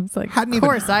 okay. It's like, hadn't of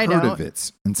course even heard I don't. of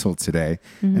it until today,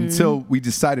 until we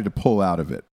decided to pull out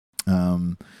of it.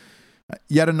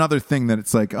 Yet another thing that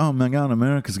it's like, oh my God,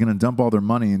 America's going to dump all their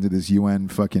money into this UN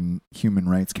fucking Human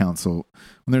Rights Council.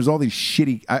 When there's all these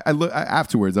shitty,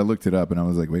 afterwards I looked it up and I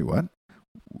was like, wait, what?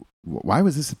 Why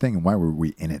was this a thing and why were we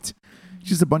in it?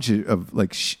 Just a bunch of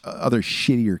like other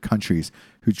shittier countries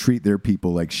who treat their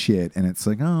people like shit. And it's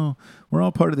like, oh, we're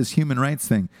all part of this human rights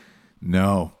thing.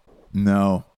 No.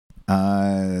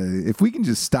 If we can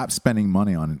just stop spending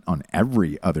money on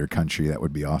every other country, that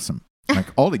would be awesome.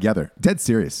 Like altogether, dead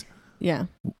serious. Yeah.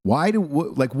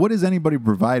 What is anybody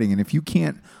providing? And if you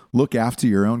can't look after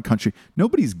your own country,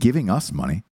 nobody's giving us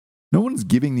money. No one's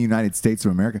giving the United States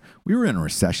of America. We were in a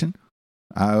recession.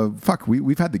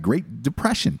 We've had the Great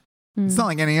Depression. It's not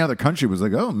like any other country was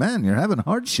like, oh man, you're having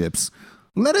hardships.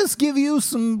 Let us give you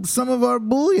some of our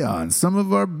bullion, some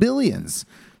of our billions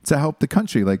to help the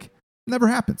country. Like, never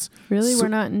happens. Really? We're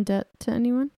not in debt to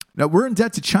anyone? No, we're in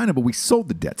debt to China, but we sold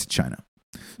the debt to China.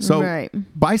 So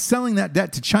by selling that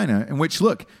debt to China, in which,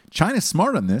 look, China's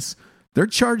smart on this. They're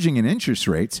charging an interest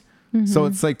rate. So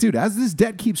it's like, dude, as this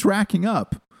debt keeps racking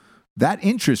up, that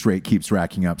interest rate keeps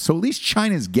racking up. So at least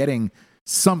China's getting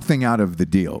something out of the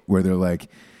deal where they're like,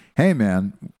 hey,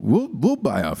 man, we'll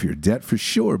buy off your debt for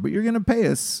sure, but you're going to pay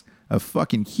us a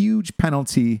fucking huge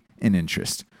penalty and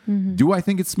interest. Do I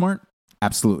think it's smart?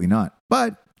 Absolutely not.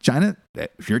 But China,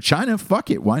 if you're China,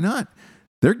 fuck it. Why not?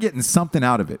 They're getting something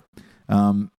out of it.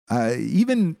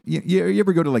 Even, you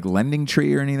ever go to like Lending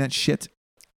Tree or any of that shit?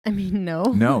 I mean, no.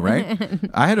 No, right?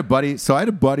 I had a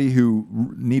buddy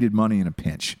who needed money in a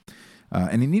pinch.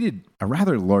 And he needed a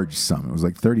rather large sum. It was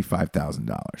like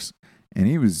 $35,000. And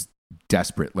he was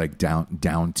desperate, like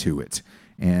down to it.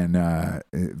 And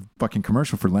fucking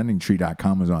commercial for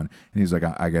LendingTree.com was on. And he was like,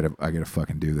 I gotta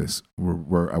fucking do this.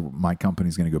 My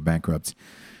company's going to go bankrupt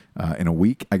in a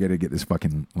week. I got to get this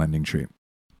fucking Lending Tree.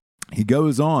 He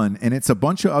goes on, and it's a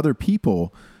bunch of other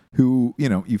people who,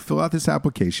 you fill out this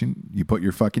application, you put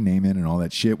your fucking name in and all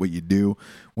that shit, what you do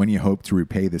when you hope to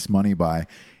repay this money by.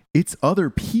 It's other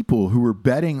people who are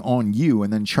betting on you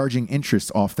and then charging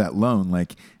interest off that loan.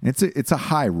 Like, and it's a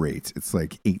high rate. It's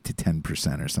like 8 to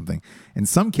 10% or something. In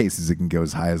some cases, it can go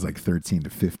as high as like 13 to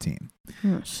 15.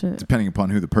 Oh, shit. Depending upon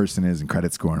who the person is and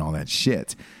credit score and all that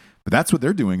shit. But that's what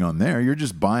they're doing on there. You're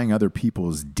just buying other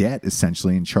people's debt,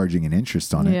 essentially, and charging an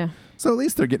interest on it. Yeah. So at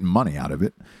least they're getting money out of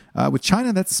it. With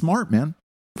China, that's smart, man.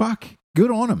 Fuck.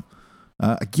 Good on them.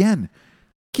 Again,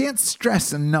 can't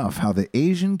stress enough how the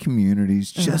Asian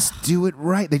communities just do it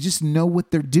right. They just know what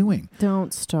they're doing.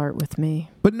 Don't start with me.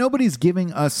 But nobody's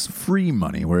giving us free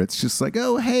money where it's just like,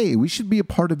 oh, hey, we should be a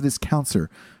part of this council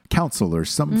or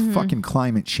some fucking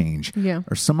climate change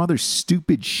or some other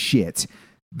stupid shit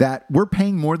that we're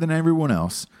paying more than everyone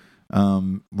else.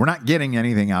 We're not getting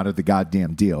anything out of the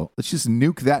goddamn deal. Let's just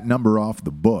nuke that number off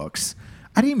the books.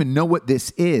 I didn't even know what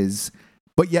this is,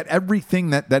 but yet everything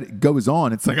that goes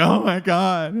on, it's like, oh my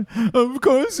God, of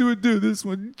course you would do this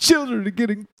when children are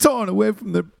getting torn away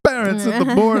from their parents at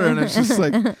the border. And it's just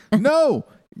like, no,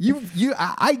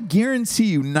 I guarantee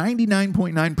you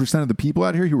 99.9% of the people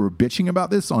out here who are bitching about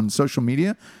this on social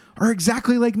media are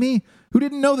exactly like me, who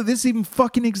didn't know that this even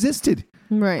fucking existed.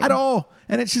 Right. At all.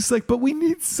 And it's just like, but we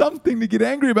need something to get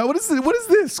angry about. What is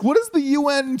this? What is the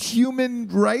UN Human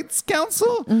Rights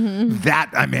Council?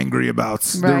 That I'm angry about.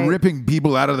 Right. They're ripping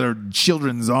people out of their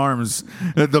children's arms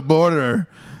at the border.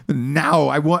 Now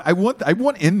I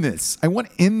want in this. I want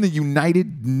in the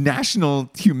United National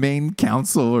Humane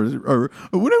Council or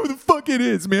whatever the fuck it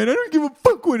is, man. I don't give a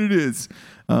fuck what it is.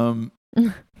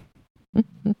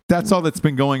 That's all that's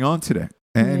been going on today.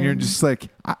 And you're just like,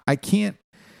 I can't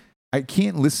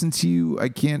listen to you. I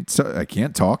can't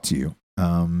talk to you.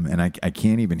 And I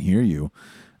can't even hear you.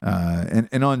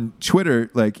 And on Twitter,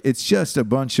 like, it's just a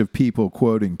bunch of people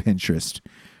quoting Pinterest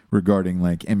regarding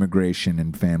like immigration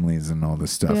and families and all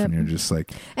this stuff. Yep. And you're just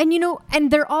like, and and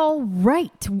they're all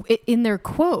right in their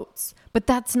quotes, but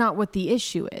that's not what the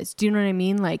issue is. Do you know what I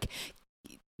mean? Like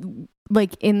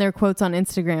in their quotes on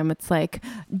Instagram, it's like,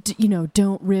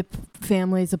 don't rip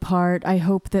families apart. I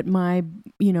hope that my,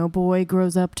 boy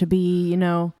grows up to be,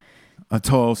 a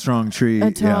tall, strong tree.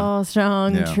 A tall,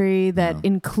 strong tree that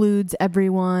includes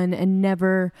everyone and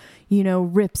never,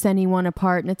 rips anyone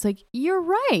apart. And it's like, you're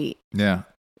right. Yeah.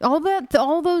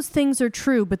 All those things are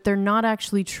true, but they're not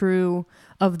actually true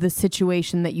of the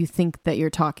situation that you think that you're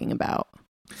talking about.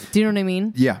 Do you know what I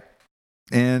mean? Yeah.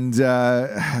 And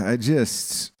I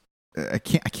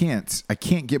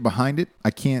can't get behind it. I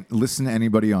can't listen to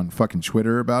anybody on fucking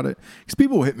Twitter about it. Because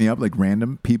people will hit me up, like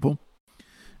random people.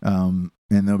 And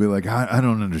they'll be like, I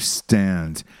don't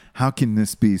understand. How can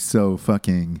this be so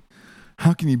fucking,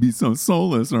 how can you be so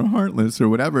soulless or heartless or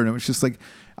whatever? And it was just like,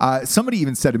 somebody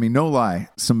even said to me, no lie,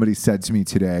 somebody said to me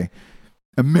today,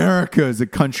 America is a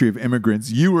country of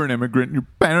immigrants. You were an immigrant. Your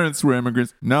parents were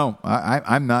immigrants. No,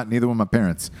 I'm not. Neither were my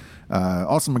parents.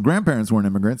 Also, my grandparents weren't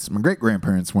immigrants. My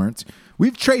great-grandparents weren't.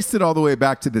 We've traced it all the way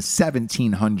back to the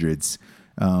 1700s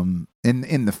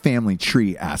in the family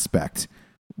tree aspect.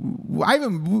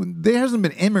 There hasn't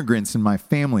been immigrants in my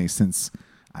family since,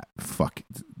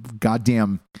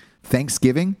 goddamn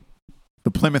Thanksgiving,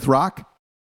 the Plymouth Rock.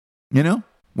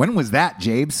 When was that,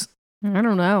 Jabes? I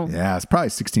don't know. Yeah, it's probably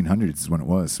 1600s is when it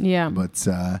was. Yeah. But,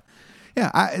 so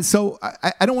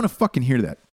I don't want to fucking hear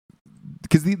that.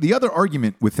 Because the other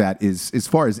argument with that is, as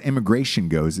far as immigration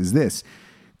goes, is this.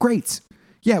 Great.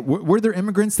 Yeah, were there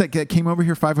immigrants that came over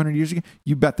here 500 years ago?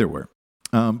 You bet there were.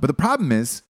 But the problem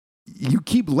is, you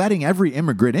keep letting every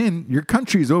immigrant in, your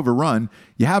country's overrun,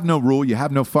 you have no rule, you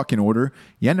have no fucking order,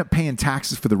 you end up paying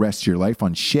taxes for the rest of your life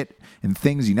on shit and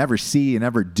things you never see, you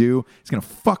never do. It's going to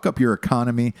fuck up your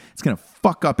economy. It's going to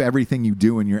fuck up everything you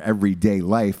do in your everyday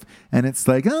life. And it's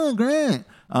like, oh, great.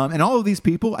 And all of these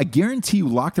people, I guarantee you,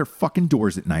 lock their fucking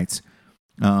doors at nights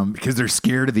because they're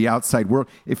scared of the outside world.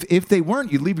 If they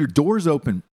weren't, you'd leave your doors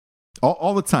open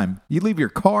all the time. You'd leave your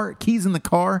car, keys in the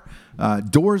car,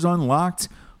 doors unlocked,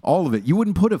 all of it. You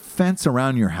wouldn't put a fence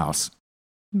around your house.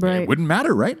 Right. It wouldn't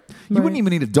matter, right? You wouldn't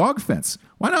even need a dog fence.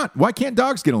 Why not? Why can't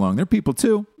dogs get along? They're people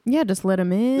too. Yeah, just let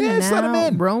them in. Yeah, just let them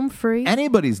in. Roam free.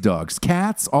 Anybody's dogs,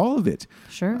 cats, all of it.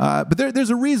 Sure. But there's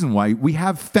a reason why we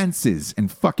have fences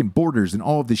and fucking borders and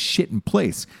all of this shit in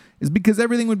place. Is because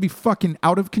everything would be fucking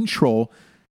out of control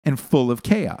and full of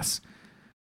chaos.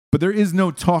 But there is no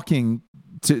talking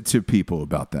to people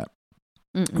about that.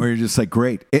 Where you're just like,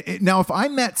 great. Now, if I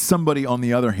met somebody, on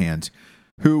the other hand,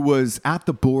 who was at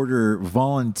the border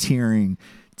volunteering,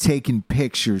 taking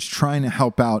pictures, trying to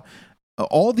help out,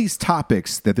 all these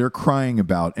topics that they're crying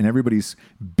about and everybody's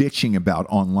bitching about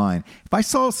online, if I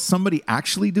saw somebody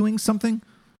actually doing something,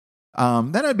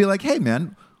 then I'd be like, hey,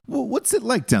 man, what's it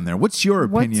like down there? What's your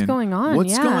opinion? What's going on?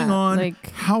 What's going on?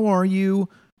 Like, how are you?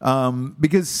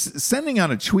 Because sending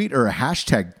out a tweet or a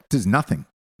hashtag does nothing.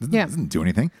 It doesn't do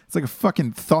anything. It's like a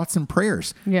fucking thoughts and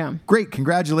prayers. Yeah. Great.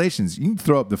 Congratulations. You can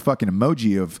throw up the fucking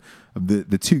emoji of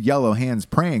the two yellow hands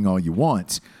praying all you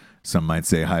want. Some might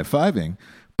say high-fiving,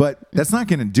 but that's not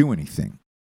going to do anything.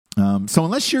 So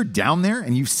unless you're down there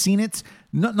and you've seen it,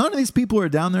 none of these people are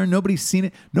down there. Nobody's seen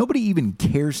it. Nobody even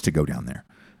cares to go down there.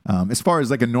 As far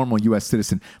as like a normal U.S.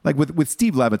 citizen, like with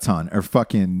Steve Levitan or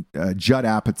fucking Judd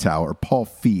Apatow or Paul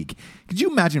Feig. Could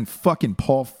you imagine fucking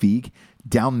Paul Feig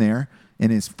down there in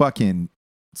his fucking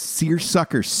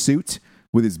seersucker suit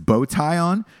with his bow tie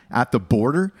on at the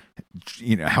border,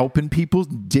 helping people,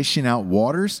 dishing out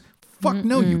waters? Fuck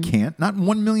no, you can't. Not in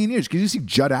 1 million years. Could you see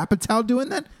Judd Apatow doing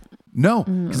that? No,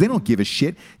 because they don't give a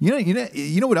shit.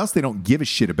 You know what else they don't give a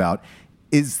shit about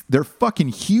is their fucking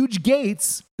huge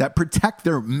gates that protect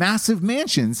their massive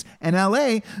mansions in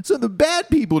LA so the bad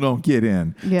people don't get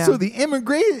in. Yeah. So the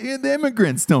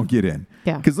immigrants don't get in.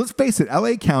 Yeah. Because let's face it,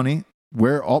 LA County,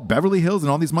 where all Beverly Hills and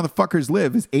all these motherfuckers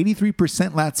live, is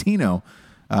 83% Latino.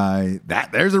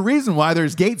 There's a reason why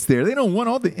there's gates there. They don't want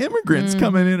all the immigrants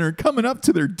coming in or coming up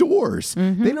to their doors.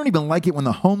 They don't even like it when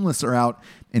the homeless are out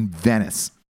in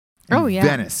Venice.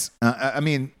 Venice.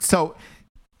 So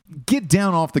get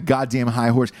down off the goddamn high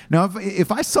horse. Now, if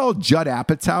I saw Judd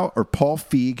Apatow or Paul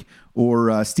Feig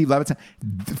or Steve Levitan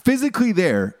physically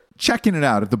there checking it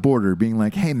out at the border, being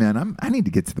like, hey, man, I need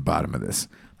to get to the bottom of this.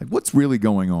 Like, what's really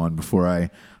going on before I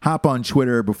hop on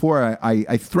Twitter, before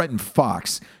I threaten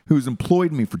Fox, who's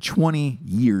employed me for 20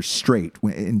 years straight,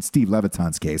 in Steve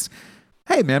Levitan's case.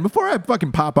 Hey, man, before I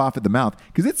fucking pop off at the mouth,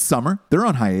 because it's summer, they're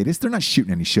on hiatus, they're not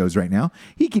shooting any shows right now.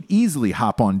 He could easily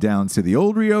hop on down to the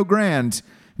old Rio Grande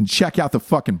and check out the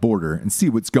fucking border and see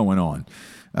what's going on.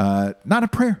 Not a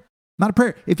prayer. Not a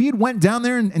prayer. If he had went down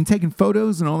there and taken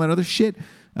photos and all that other shit,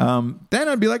 then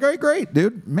I'd be like, all right, great,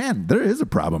 dude. Man, there is a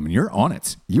problem, and you're on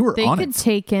it. You were on it. They could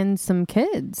take in some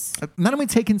kids. Not only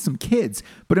take in some kids,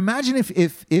 but imagine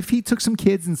if he took some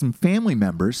kids and some family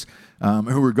members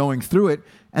who were going through it,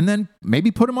 and then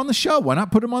maybe put them on the show. Why not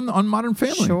put them on Modern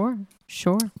Family?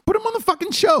 Sure. Put them on the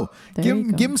fucking show.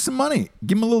 Give them some money.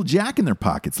 Give them a little jack in their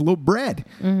pockets, a little bread.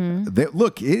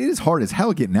 Look, it is hard as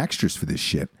hell getting extras for this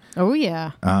shit. Oh,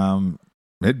 yeah.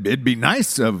 It'd be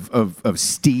nice of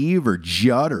Steve or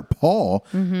Judd or Paul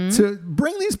to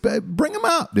bring them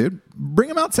out, dude. Bring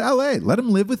them out to LA. Let them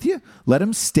live with you. Let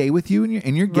them stay with you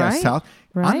in your guest house.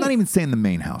 Right. I'm not even saying the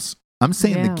main house. I'm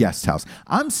saying the guest house.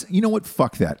 You know what?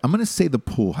 Fuck that. I'm going to say the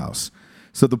pool house.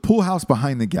 So the pool house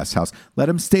behind the guest house. Let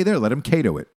them stay there. Let them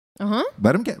cater it.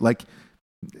 Let them get like.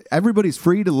 Everybody's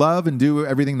free to love and do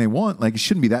everything they want. Like, it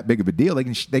shouldn't be that big of a deal.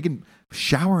 They can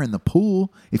shower in the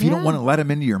pool if you don't want to let them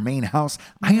into your main house.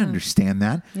 I understand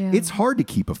that. Yeah. It's hard to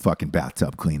keep a fucking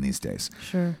bathtub clean these days.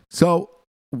 Sure. So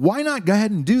why not go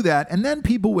ahead and do that? And then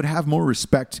people would have more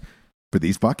respect for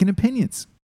these fucking opinions.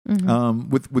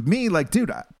 With me, like,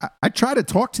 dude, I try to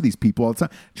talk to these people all the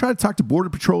time. Try to talk to Border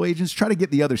Patrol agents. Try to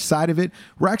get the other side of it.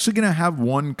 We're actually going to have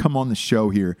one come on the show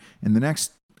here in the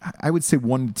next, I would say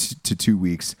 1 to 2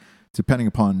 weeks, depending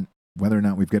upon whether or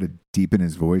not we've got to deepen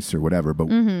his voice or whatever, but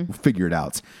we'll figure it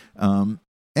out.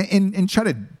 and try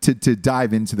to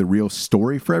dive into the real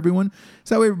story for everyone,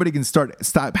 so everybody can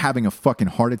stop having a fucking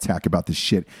heart attack about this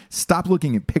shit. Stop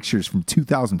looking at pictures from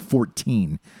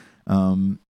 2014,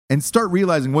 and start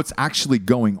realizing what's actually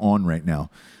going on right now.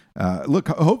 Look,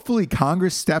 hopefully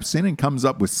Congress steps in and comes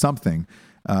up with something,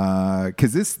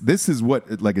 because this is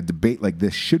what like a debate like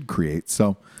this should create.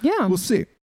 So yeah, we'll see.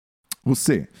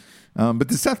 But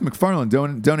to Seth MacFarlane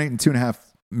donating $2.5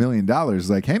 million,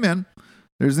 like, hey man,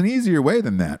 there's an easier way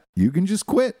than that. You can just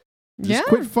quit. Just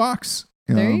quit Fox.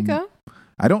 There you go.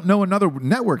 I don't know another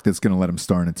network that's going to let him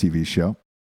star in a TV show,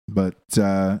 but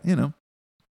good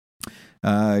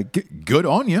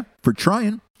on you for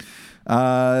trying.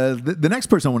 The next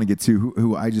person I want to get to,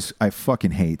 who I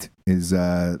fucking hate, is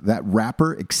that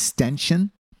rapper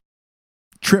Extension,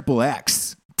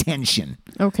 XXX Tension.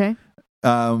 Okay.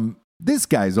 This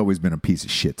guy's always been a piece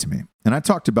of shit to me, and I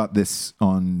talked about this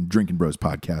on Drinking Bros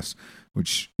podcast,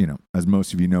 which, as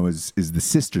most of you know, is the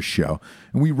sister show,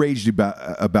 and we raged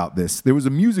about this. There was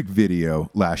a music video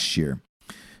last year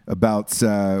about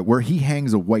where he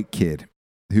hangs a white kid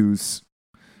who's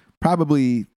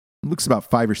probably looks about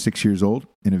 5 or 6 years old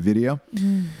in a video.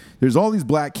 There's all these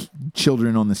black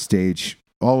children on the stage.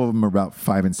 All of them are about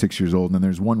 5 and 6 years old. And then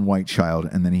there's one white child.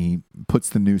 And then he puts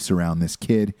the noose around this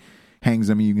kid, hangs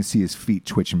him. And you can see his feet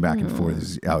twitching back and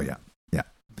forth. Oh yeah.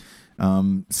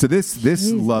 So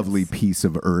this lovely piece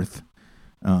of earth,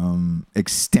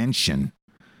 Extension,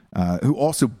 who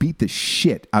also beat the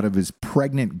shit out of his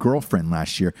pregnant girlfriend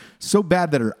last year, so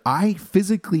bad that her eye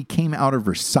physically came out of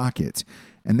her socket.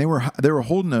 And they were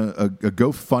holding a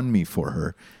GoFundMe for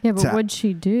her. Yeah, but what'd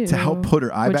she do to help put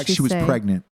her eye back? She was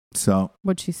pregnant. So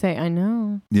what'd she say? I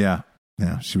know. Yeah,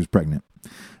 she was pregnant.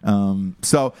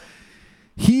 So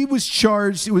he was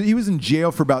charged. He was in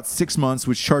jail for about 6 months.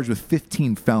 Was charged with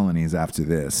 15 felonies after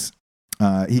this.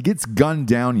 He gets gunned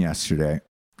down yesterday.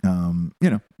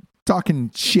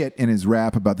 Talking shit in his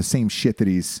rap about the same shit that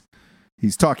he's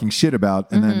talking shit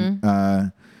about, and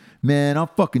then. Man, I'll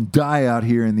fucking die out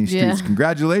here in these streets.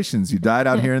 Congratulations. You died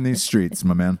out here in these streets,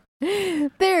 my man.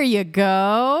 There you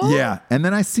go. Yeah. And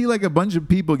then I see like a bunch of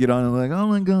people get on and like, oh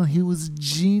my God, he was a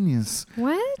genius.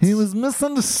 What? He was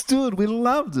misunderstood. We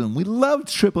loved him. We loved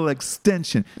XXX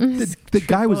Tension. The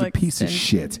guy was a piece of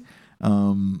shit.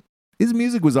 His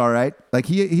music was all right. Like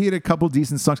he had a couple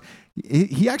decent songs.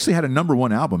 He actually had a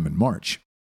 #1 album in March.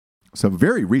 So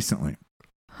very recently.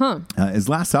 His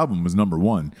last album was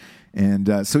 #1.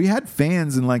 And so he had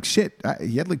fans and like shit.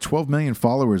 He had like 12 million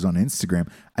followers on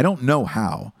Instagram. I don't know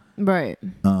how. Right.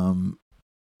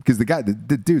 Because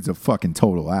the dude's a fucking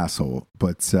total asshole.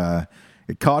 But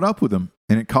it caught up with him.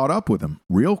 And it caught up with him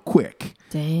real quick.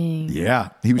 Dang.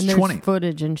 Yeah. He was and 20.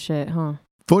 Footage and shit, huh?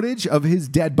 Footage of his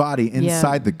dead body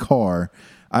inside the car.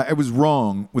 I was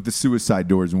wrong with the suicide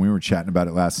doors when we were chatting about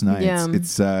it last night. Yeah.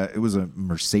 It was a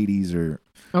Mercedes or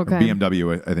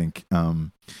BMW, I think.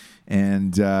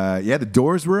 And the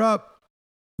doors were up.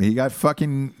 He got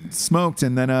fucking smoked,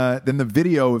 and then the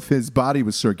video of his body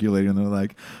was circulating, and they're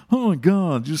like, "Oh my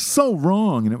God, you're so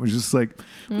wrong!" And it was just like,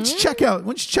 once you check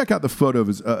out the photo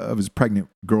of his pregnant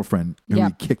girlfriend who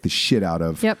he kicked the shit out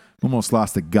of, almost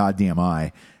lost a goddamn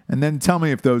eye, and then tell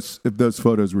me if those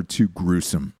photos were too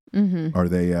gruesome, or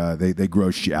they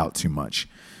grossed you out too much.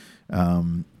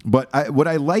 But what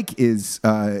I like is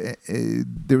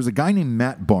there was a guy named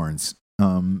Matt Barnes.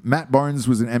 Matt Barnes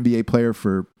was an NBA player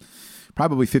for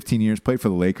probably 15 years, played for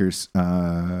the Lakers,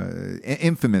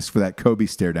 infamous for that Kobe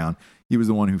stare down. He was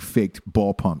the one who faked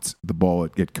ball pumped the ball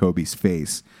at Kobe's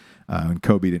face, and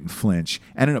Kobe didn't flinch.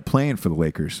 Ended up playing for the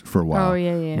Lakers for a while,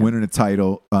 winning a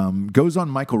title. Goes on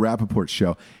Michael Rappaport's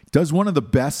show. Does one of the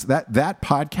best, that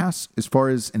podcast, as far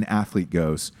as an athlete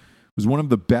goes, was one of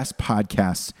the best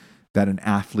podcasts that an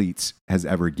athlete has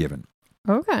ever given.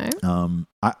 Okay.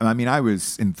 I mean, I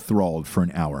was enthralled for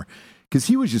an hour because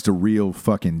he was just a real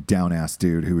fucking down ass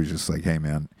dude who was just like, hey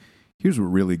man, here's what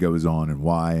really goes on and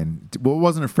why, and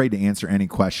wasn't afraid to answer any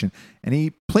question. And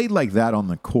he played like that on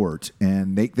the court,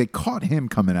 and they caught him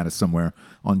coming out of somewhere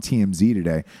on TMZ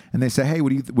today, and they say, hey, what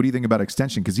do you think about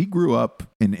Extension? Because he grew up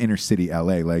in inner city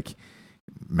LA, like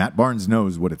Matt Barnes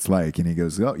knows what it's like, and he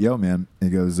goes, oh, yo man, he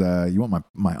goes, you want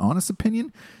my honest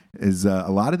opinion? Is a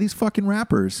lot of these fucking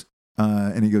rappers.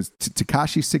 And he goes,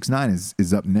 Tekashi 6ix9ine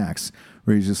is up next,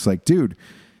 where he's just like, dude,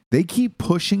 they keep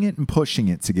pushing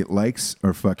it to get likes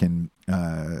or fucking,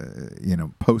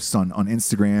 posts on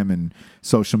Instagram and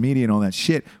social media and all that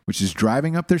shit, which is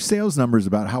driving up their sales numbers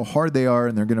about how hard they are,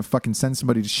 and they're going to fucking send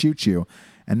somebody to shoot you.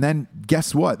 And then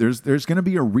guess what? There's going to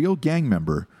be a real gang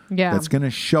member that's going to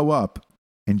show up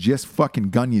and just fucking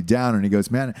gun you down. And he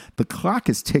goes, man, the clock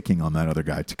is ticking on that other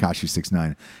guy, Tekashi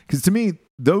 6ix9ine. Because to me,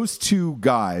 those two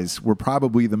guys were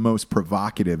probably the most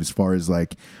provocative as far as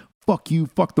like, fuck you,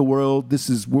 fuck the world. This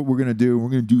is what we're going to do. We're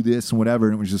going to do this and whatever.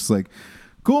 And it was just like,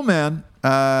 cool, man.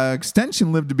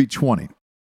 Extension lived to be 20.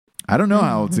 I don't know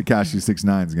how old Tekashi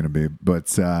 6ix9ine is going to be,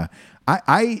 but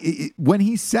when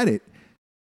he said it,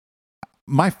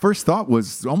 my first thought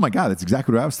was, oh my God, that's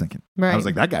exactly what I was thinking. Right. I was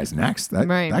like, that guy's next.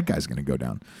 That guy's going to go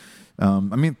down. I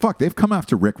mean, fuck, they've come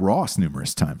after Rick Ross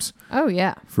numerous times. Oh,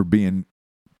 yeah. For being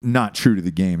not true to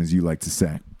the game, as you like to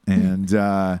say. And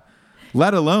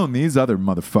let alone these other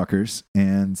motherfuckers.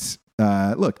 And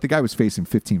look, the guy was facing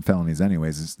 15 felonies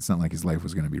anyways. It's not like his life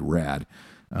was going to be rad.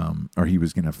 Or he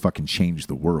was going to fucking change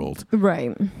the world.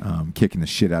 Right. Kicking the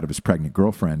shit out of his pregnant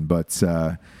girlfriend. But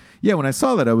yeah, when I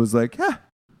saw that, I was like, all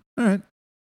right.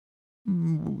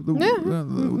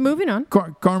 Moving on.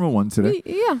 Karma won today.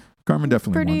 Yeah. Karma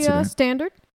definitely won today. Pretty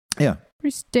standard. Yeah.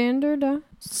 Pretty standard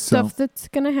stuff that's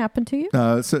going to happen to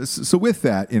you. So with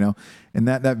that, and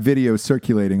that video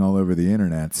circulating all over the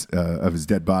internet of his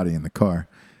dead body in the car,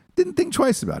 didn't think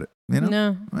twice about it.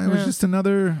 No. It was just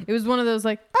another. It was one of those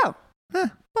like, well,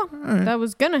 right. that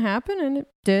was going to happen, and it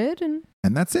did, and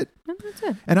that's it.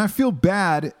 And I feel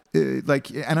bad, and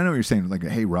I know you're saying, like,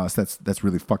 hey, Ross, that's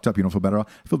really fucked up. You don't feel bad at all.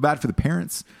 I feel bad for the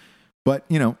parents. But,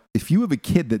 if you have a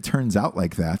kid that turns out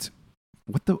like that,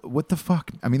 what the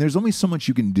fuck? I mean, there's only so much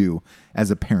you can do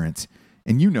as a parent,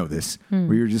 and you know this,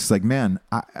 where you're just like, man,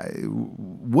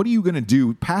 what are you going to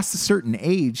do past a certain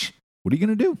age? What are you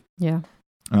going to do? Yeah.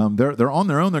 They're on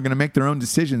their own. They're going to make their own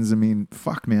decisions. I mean,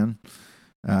 fuck, man.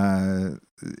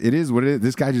 It is what it is.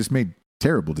 This guy just made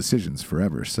terrible decisions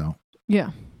forever. So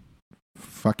yeah,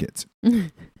 fuck it.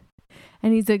 And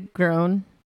he's a grown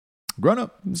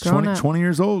up. He's 20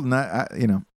 years old,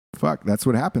 and fuck, that's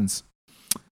what happens.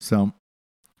 So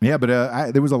yeah,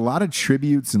 but there was a lot of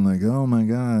tributes and like, oh my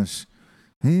gosh,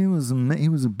 he was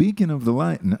a beacon of the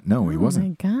light. No, he wasn't.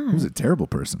 Oh my God, he was a terrible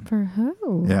person. For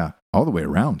who? Yeah, all the way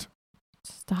around.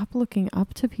 Stop looking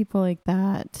up to people like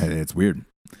that. It's weird.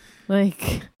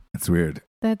 Like, it's weird.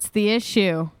 That's the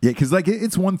issue. Yeah, because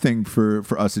it's one thing for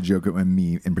us to joke, and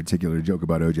me in particular, to joke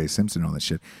about O.J. Simpson and all that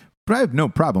shit. But I have no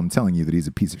problem telling you that he's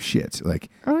a piece of shit. Like,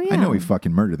 oh, yeah. I know he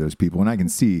fucking murdered those people, and I can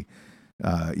see,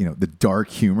 the dark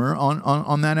humor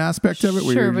on that aspect of it.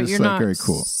 Where sure, you're just you're like, not very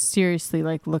cool. Seriously,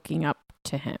 like looking up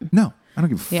to him. No, I don't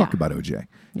give a fuck about O.J.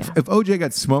 Yeah. If O.J.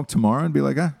 got smoked tomorrow, I'd be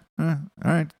like, all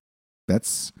right,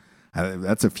 that's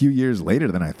a few years later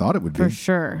than I thought it would be. For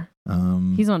sure.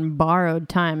 He's on borrowed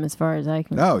time as far as I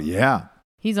can. Oh yeah.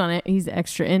 He's on it. He's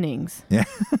extra innings. Yeah.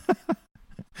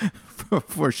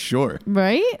 for sure.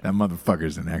 Right? That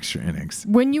motherfucker's in extra innings.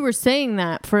 When you were saying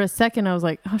that for a second, I was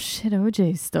like, oh shit,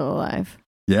 OJ's still alive.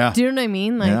 Yeah. Do you know what I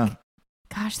mean? Like,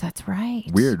 gosh, that's right.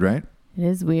 Weird, right? It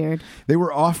is weird. They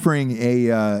were offering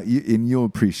and you'll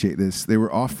appreciate this. They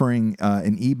were offering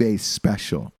an eBay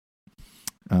special.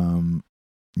 This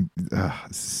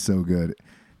is so good.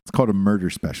 It's called a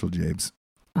murder special, Jabes.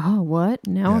 Oh, what?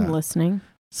 Now I'm listening.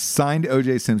 Signed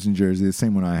O.J. Simpson jersey, the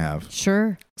same one I have.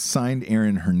 Sure. Signed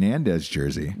Aaron Hernandez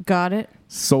jersey. Got it.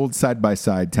 Sold side by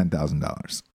side,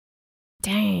 $10,000.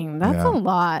 Dang, that's a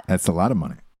lot. That's a lot of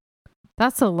money.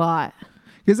 That's a lot.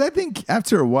 Because I think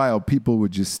after a while, people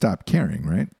would just stop caring,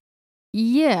 right?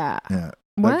 Yeah. Yeah.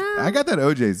 Well, like, I got that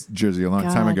OJ's jersey a long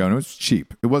time ago, and it was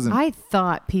cheap. It wasn't. I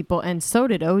thought people, and so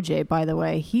did OJ, by the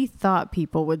way. He thought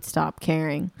people would stop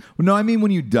caring. Well, no, I mean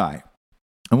when you die.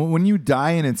 And when you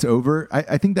die and it's over,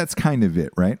 I think that's kind of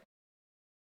it, right?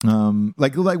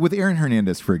 Like with Aaron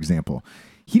Hernandez, for example.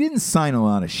 He didn't sign a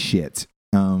lot of shit.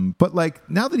 But like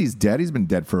now that he's dead, he's been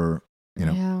dead for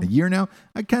a year now.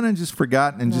 I kind of just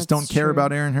forgot and just don't care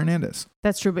about Aaron Hernandez.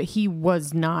 That's true, but he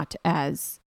was not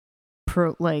as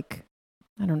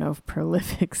I don't know if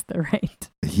prolific's the right.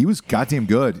 He was goddamn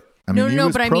good. I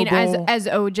mean, but I mean, as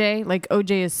OJ, like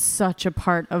OJ is such a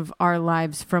part of our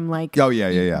lives from like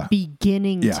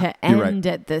beginning to end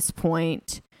at this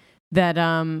point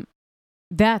that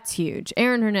that's huge.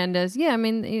 Aaron Hernandez, I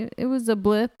mean, it was a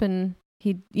blip, and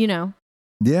he,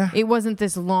 it wasn't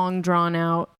this long drawn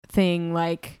out thing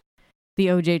like the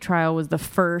OJ trial was the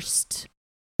first.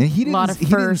 And he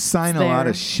didn't sign a lot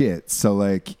of shit. So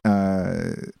like,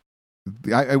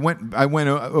 I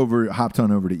hopped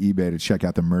on over to eBay to check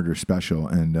out the murder special,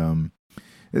 and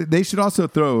they should also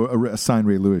throw a signed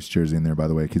Ray Lewis jersey in there, by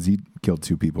the way, because he killed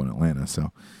 2 people in Atlanta.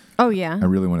 So I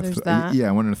really want to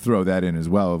I wanted to throw that in as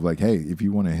well. Of like, hey, if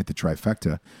you want to hit the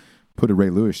trifecta, put a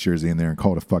Ray Lewis jersey in there and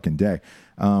call it a fucking day.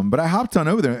 But I hopped on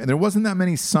over there, and there wasn't that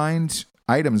many signed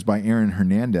items by Aaron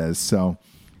Hernandez. So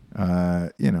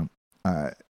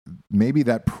maybe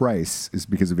that price is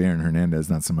because of Aaron Hernandez,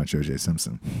 not so much O.J.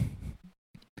 Simpson.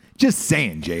 Just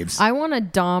saying, James. I want a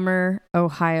Dahmer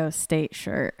Ohio State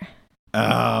shirt.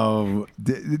 Oh,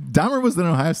 Dahmer was an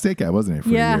Ohio State guy, wasn't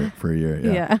he? For a year.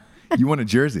 Yeah. You want a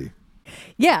jersey?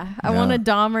 Yeah, I want a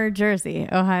Dahmer jersey,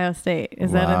 Ohio State.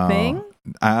 Is that a thing?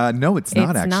 No, it's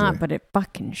not actually. It's not, but it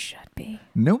fucking should be.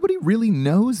 Nobody really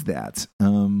knows that.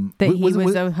 That he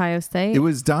was Ohio State? It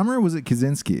was Dahmer or was it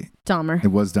Kaczynski? Dahmer. It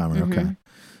was Dahmer, okay.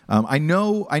 I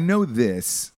know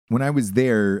this. When I was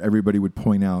there, everybody would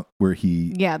point out where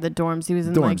he... Yeah, the dorms. He was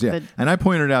in dorms, like the... And I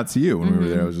pointed out to you when we were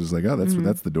there. I was just like, oh, that's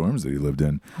the dorms that he lived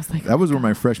in. I was like, that was where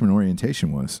my freshman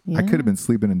orientation was. Yeah. I could have been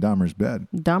sleeping in Dahmer's bed.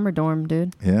 Dahmer dorm,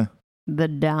 dude. Yeah. The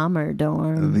Dahmer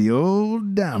dorm. The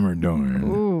old Dahmer dorm.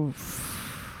 Oof.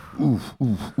 Oof,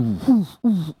 oof, oof. Oof,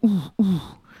 oof, oof, oof.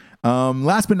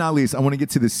 Last but not least, I want to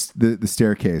get to this the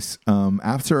staircase.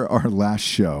 After our last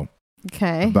show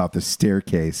about the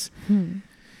staircase...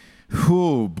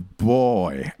 Oh,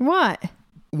 boy. What?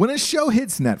 When a show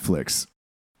hits Netflix,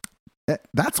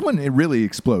 that's when it really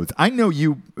explodes. I know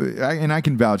you, and I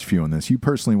can vouch for you on this. You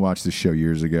personally watched this show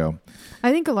years ago.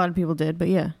 I think a lot of people did, but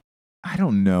yeah. I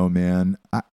don't know, man.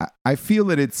 I feel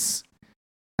that it's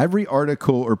every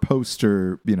article or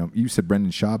poster, you said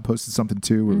Brendan Schaub posted something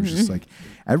too, where it was just like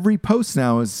every post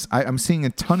now is, I'm seeing a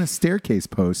ton of staircase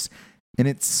posts. And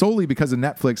it's solely because of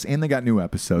Netflix, and they got new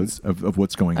episodes of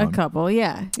what's going on. A couple,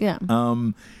 yeah.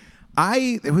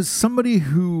 It was somebody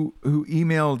who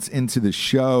emailed into the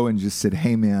show and just said,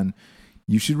 "Hey, man,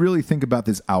 you should really think about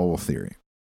this owl theory."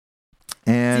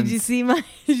 And did you see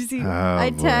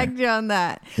I tagged you on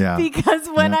that. Yeah. Because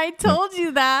when I told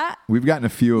you that, we've gotten a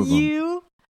few of them. You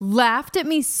laughed at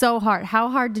me so hard. How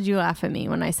hard did you laugh at me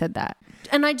when I said that?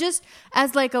 And I just,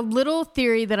 as like a little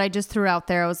theory that I just threw out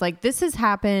there, I was like, this has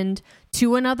happened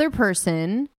to another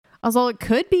person. I was all, it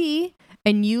could be.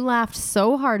 And you laughed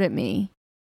so hard at me.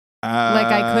 Like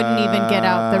I couldn't even get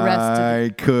out the rest of it. I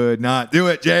could not do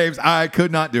it, James. I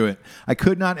could not do it. I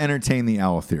could not entertain the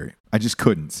owl theory. I just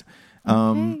couldn't.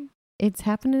 Okay. It's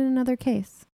happened in another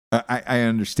case. I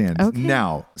understand. Okay.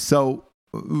 Now, so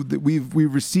we've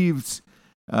received...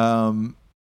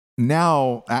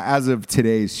 now, as of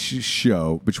today's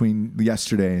show, between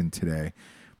yesterday and today,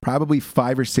 probably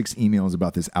 5 or 6 emails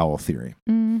about this owl theory.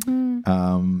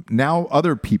 Now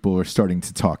other people are starting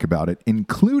to talk about it,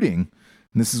 including,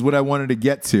 and this is what I wanted to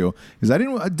get to, because I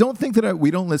don't think that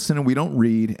we don't listen and we don't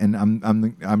read, and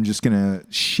I'm just gonna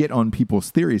shit on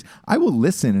people's theories. I will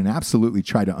listen and absolutely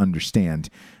try to understand,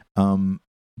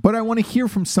 but I want to hear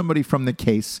from somebody from the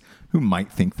case who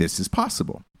might think this is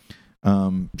possible.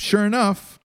 Sure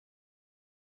enough,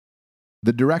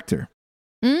 the director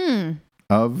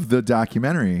of the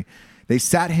documentary, they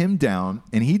sat him down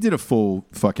and he did a full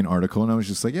fucking article, and I was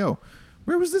just like, yo,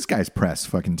 where was this guy's press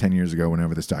fucking 10 years ago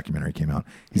whenever this documentary came out?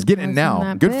 He's getting it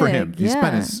now. Good for him. He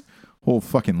spent his whole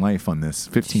fucking life on this,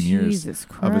 15 years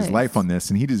of his life on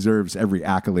this, and he deserves every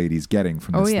accolade he's getting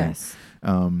from this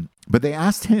thing. But they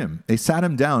asked him, they sat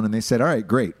him down and they said, all right,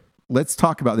 great. Let's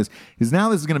talk about this, because now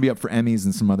this is going to be up for Emmys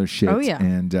and some other shit. Oh, yeah.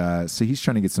 And so he's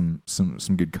trying to get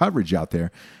some good coverage out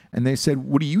there. And they said,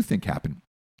 what do you think happened?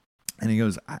 And he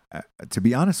goes, to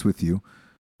be honest with you,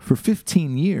 for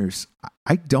 15 years,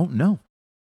 I don't know.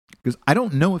 Because I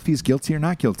don't know if he's guilty or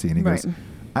not guilty. And he goes,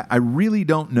 I really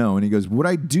don't know. And he goes, what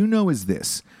I do know is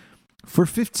this. For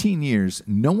 15 years,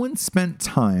 no one spent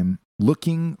time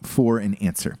looking for an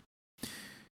answer.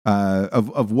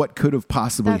 Of what could have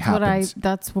possibly happened.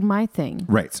 That's my thing.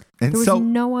 Right. And there was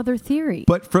no other theory.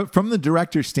 But from the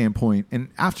director's standpoint, and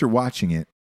after watching it,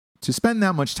 to spend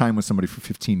that much time with somebody for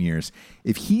 15 years,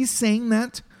 if he's saying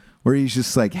that, where he's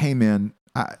just like, hey man,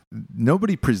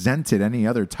 nobody presented any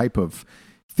other type of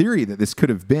theory that this could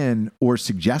have been, or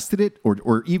suggested it,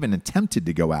 or even attempted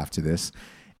to go after this.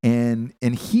 And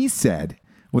he said,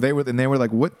 they were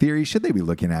like, what theory should they be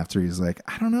looking after? He's like,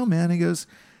 I don't know, man. He goes,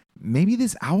 maybe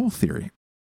this owl theory,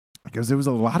 because there was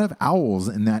a lot of owls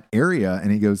in that area.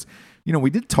 And he goes, we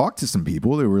did talk to some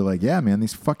people that were like, yeah, man,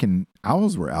 these fucking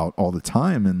owls were out all the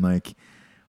time. And like,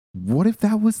 what if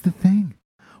that was the thing?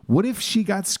 What if she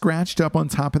got scratched up on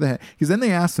top of the head? Because then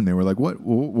they asked him, they were like, what,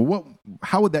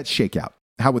 how would that shake out?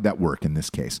 How would that work in this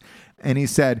case? And he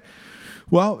said,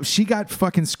 well, she got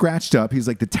fucking scratched up. He's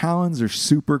like, the talons are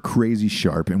super crazy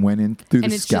sharp and went in through the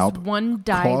scalp. And it's just one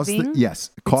diving?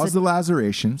 Caused the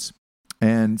lacerations.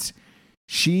 And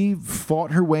she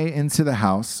fought her way into the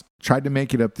house, tried to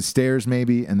make it up the stairs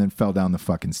maybe, and then fell down the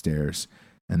fucking stairs.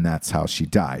 And that's how she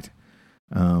died.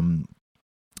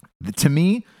 To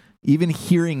me, even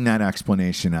hearing that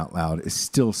explanation out loud is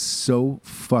still so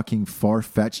fucking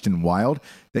far-fetched and wild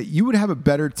that you would have a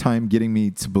better time getting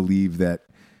me to believe that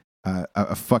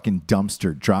a fucking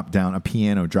dumpster dropped down, a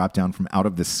piano dropped down from out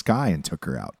of the sky and took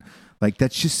her out. Like,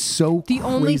 that's just so The crazy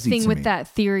only thing to with me. that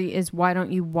theory is, why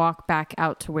don't you walk back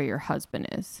out to where your husband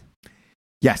is?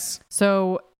 Yes.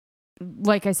 So,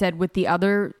 like I said, with the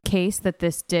other case that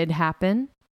this did happen,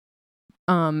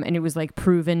 and it was like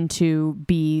proven to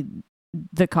be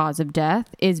the cause of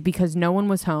death, is because no one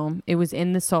was home. It was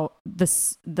in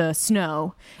the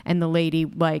snow, and the lady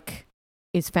like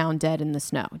is found dead in the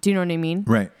snow. Do you know what I mean?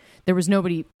 Right. There was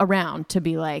nobody around to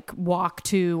be like walk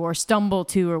to or stumble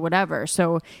to or whatever.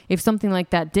 So if something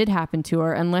like that did happen to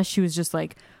her, unless she was just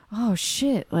like, oh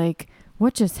shit, like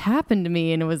what just happened to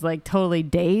me? And it was like totally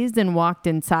dazed and walked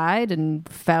inside and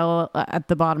fell at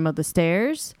the bottom of the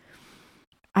stairs,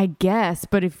 I guess.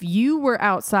 But if you were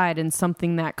outside and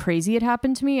something that crazy had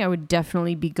happened to me, I would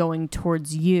definitely be going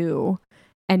towards you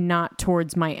and not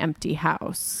towards my empty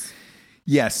house.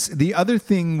 Yes. The other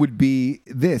thing would be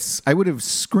this. I would have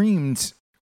screamed,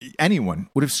 anyone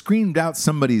would have screamed out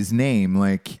somebody's name.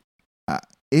 Like,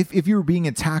 if you were being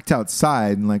attacked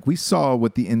outside, and like we saw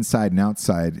what the inside and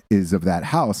outside is of that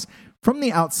house, from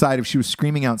the outside, if she was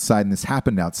screaming outside and this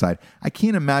happened outside, I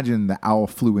can't imagine the owl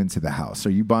flew into the house.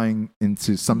 Are you buying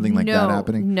into something like that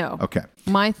happening? No. Okay.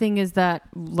 My thing is that,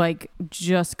 like,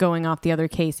 just going off the other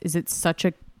case, is it's such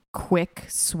a quick,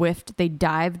 swift, they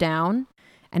dive down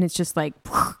and it's just like,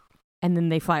 and then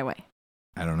they fly away.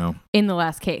 I don't know. In the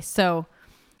last case. So,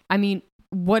 I mean,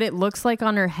 what it looks like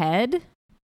on her head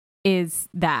is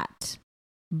that.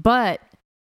 But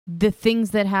the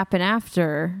things that happen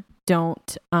after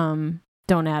don't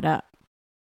add up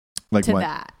Like what?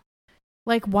 that.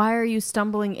 Like, why are you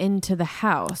stumbling into the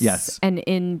house? Yes. And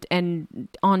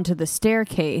onto the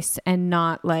staircase and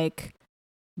not like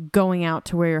going out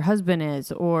to where your husband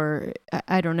is, or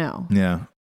I don't know. Yeah.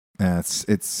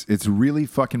 It's really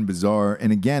fucking bizarre.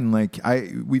 And again, like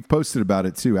we've posted about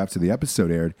it too after the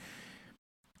episode aired.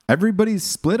 Everybody's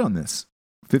split on this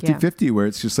 50-50, where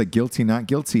it's just like guilty, not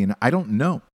guilty. And I don't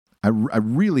know. I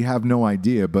really have no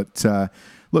idea. But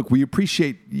look, we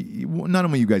appreciate not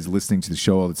only you guys listening to the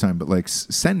show all the time, but like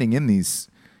sending in these,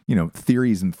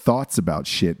 theories and thoughts about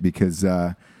shit, because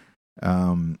I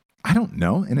don't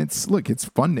know. And it's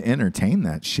fun to entertain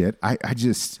that shit. I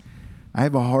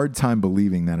have a hard time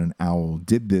believing that an owl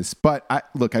did this. But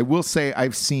I will say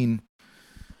I've seen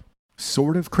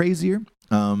sort of crazier.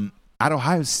 At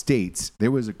Ohio State, there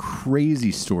was a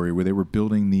crazy story where they were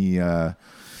building the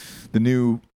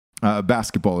new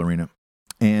basketball arena.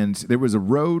 And there was a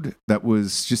road that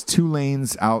was just 2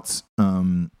 lanes out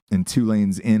and 2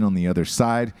 lanes in on the other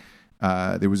side.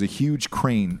 There was a huge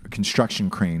crane, a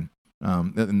construction crane.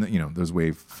 Those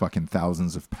weigh fucking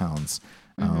thousands of pounds.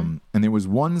 And there was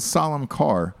one solemn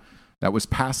car that was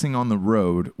passing on the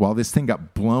road while this thing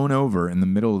got blown over in the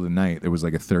middle of the night. There was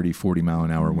like a 30, 40 mile an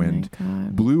hour wind,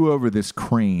 blew over this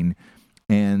crane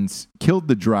and killed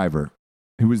the driver,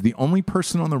 who was the only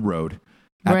person on the road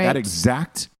at that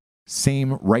exact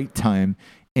same right time.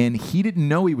 And he didn't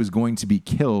know he was going to be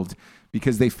killed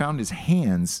because they found his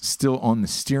hands still on the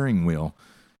steering wheel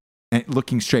and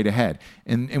looking straight ahead.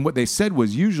 And what they said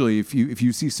was, usually if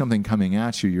you see something coming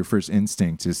at you, your first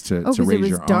instinct is to raise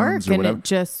your arms or whatever. And it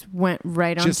just went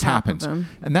right on just top happened. of him.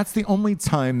 And that's the only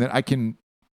time that I can,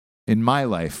 in my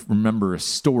life, remember a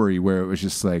story where it was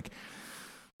just like,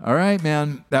 all right,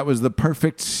 man, that was the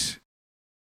perfect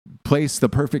place, the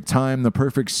perfect time, the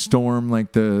perfect storm.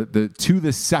 Like the to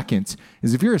the second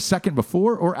is, if you're a second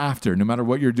before or after, no matter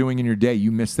what you're doing in your day,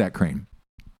 you miss that crane.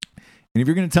 And if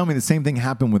you're going to tell me the same thing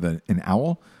happened with an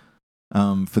owl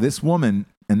for this woman,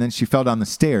 and then she fell down the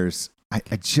stairs,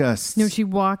 I just... No, she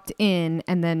walked in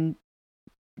and then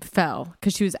fell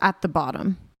because she was at the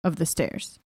bottom of the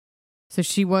stairs. So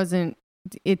she wasn't...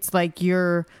 It's like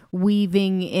you're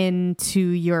weaving into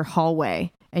your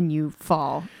hallway and you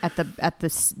fall at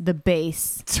the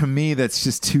base. To me, that's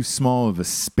just too small of a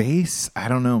space. I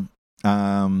don't know.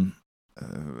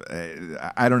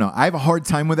 I don't know. I have a hard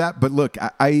time with that. But look,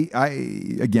 I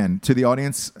again, to the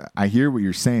audience, I hear what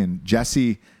you're saying.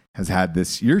 Jesse has had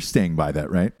this. You're staying by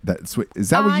that, right? Is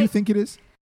that what you think it is?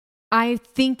 I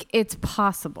think it's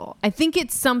possible. I think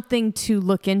it's something to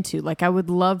look into. Like, I would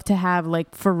love to have,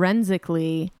 like,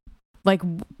 forensically, like,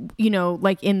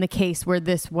 like in the case where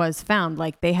this was found,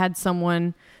 like they had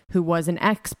someone who was an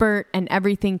expert and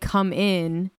everything come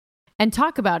in and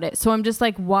talk about it. So I'm just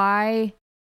like, why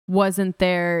wasn't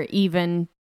there even,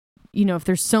 if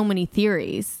there's so many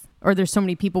theories or there's so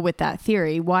many people with that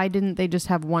theory, why didn't they just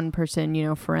have one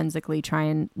person, forensically try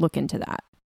and look into that?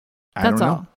 That's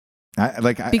all.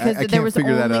 Because I can't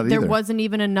figure that out there either. wasn't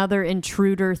even another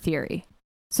intruder theory.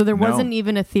 So there wasn't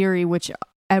even a theory, which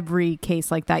every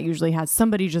case like that usually has.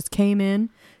 Somebody just came in,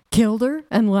 killed her,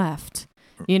 and left.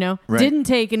 You know, Right. Didn't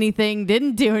take anything,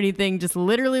 didn't do anything, just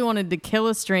literally wanted to kill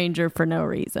a stranger for no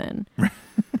reason.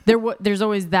 There's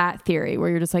always that theory where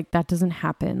you're just like, that doesn't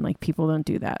happen. Like, people don't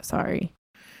do that. Sorry.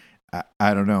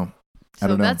 I don't know.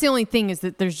 So that's the only thing, is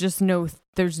that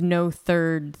there's no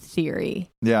third theory.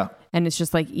 Yeah. And it's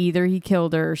just like, either he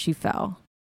killed her or she fell.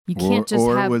 You can't just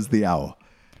or have... it was the owl.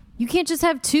 You can't just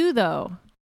have two, though.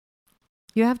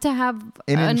 You have to have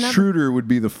An another... intruder would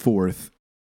be the fourth.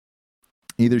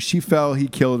 Either she fell, he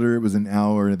killed her, it was an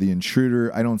owl, or the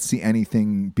intruder. I don't see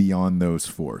anything beyond those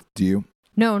four. Do you?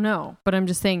 No. But I'm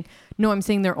just saying... No, I'm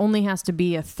saying there only has to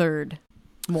be a third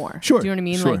more. Sure. Do you know what I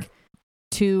mean? Sure. Like,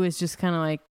 two is just kind of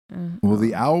like... Well,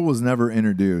 the owl was never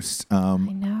introduced. I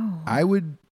know. I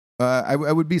would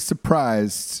be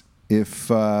surprised if,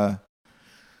 with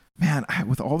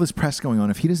all this press going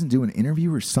on, if he doesn't do an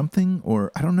interview or something,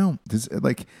 or I don't know. Does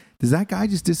that guy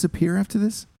just disappear after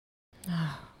this?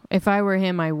 If I were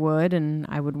him, I would, and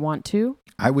I would want to.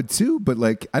 I would too, but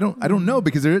I don't know,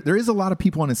 because there is a lot of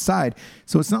people on his side.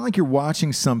 So it's not like you're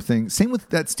watching something. Same with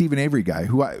that Stephen Avery guy,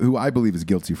 who I believe is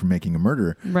guilty for making a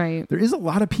murder. Right. There is a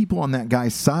lot of people on that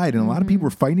guy's side, and a lot of people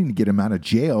are fighting to get him out of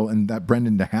jail. And that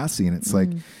Brendan DeHassy, and it's like,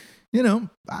 you know,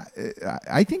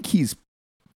 I think he's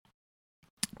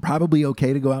probably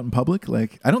okay to go out in public.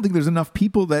 Like, I don't think there's enough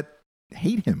people that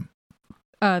hate him.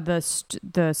 The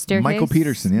staircase. Michael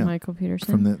Peterson, yeah. Michael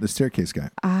Peterson From the staircase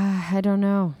guy. I don't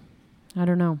know.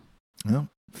 Well,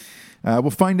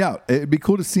 we'll find out. It'd be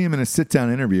cool to see him in a sit-down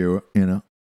interview, you know,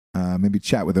 maybe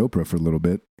chat with Oprah for a little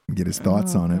bit and get his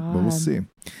thoughts on it, but we'll see.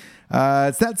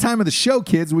 It's that time of the show,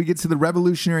 kids. We get to the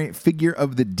revolutionary figure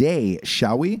of the day,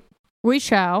 shall we? We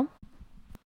shall.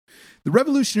 The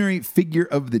revolutionary figure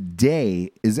of the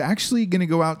day is actually going to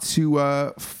go out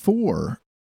to 4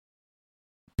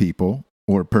 people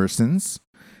or persons.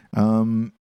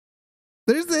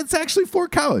 It's actually 4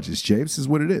 colleges, James, is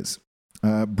what it is.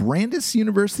 Brandeis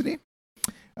University,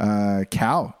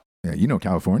 Cal, yeah, you know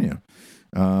California,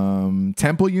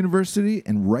 Temple University,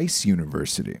 and Rice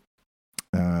University.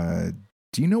 Do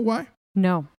you know why?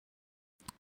 No.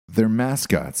 Their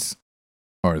mascots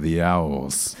are the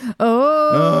owls.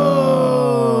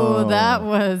 Oh, that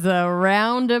was a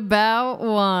roundabout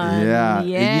one. Yeah.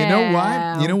 Yeah. You know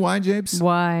why? You know why, Japes?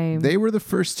 Why? They were the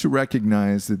first to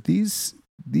recognize that these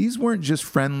weren't just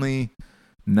friendly,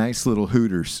 nice little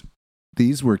hooters.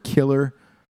 These were killer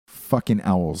fucking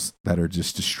owls that are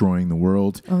just destroying the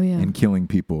world and killing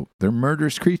people. They're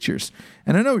murderous creatures.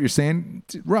 And I know what you're saying,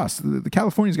 Ross, the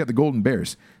Californians got the golden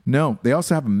bears. No, they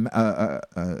also have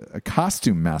a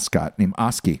costume mascot named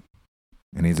Oski,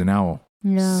 and he's an owl.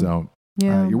 Yeah. So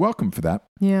you're welcome for that.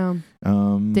 Yeah.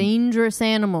 Dangerous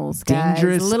animals, guys.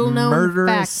 Dangerous,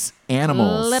 murderous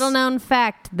animals. Little known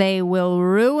fact, they will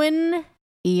ruin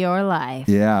your life.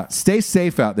 Yeah. Stay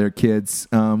safe out there, kids.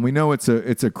 We know it's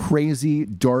a crazy,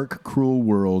 dark, cruel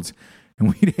world,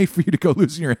 and we'd hate for you to go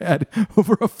losing your head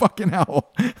over a fucking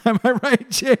owl. Am I right,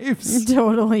 James?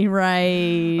 Totally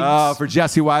right. For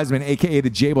Jesse Wiseman, a.k.a. the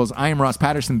Jables, I am Ross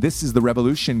Patterson. This is The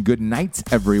Revolution. Good night,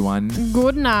 everyone.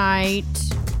 Good night.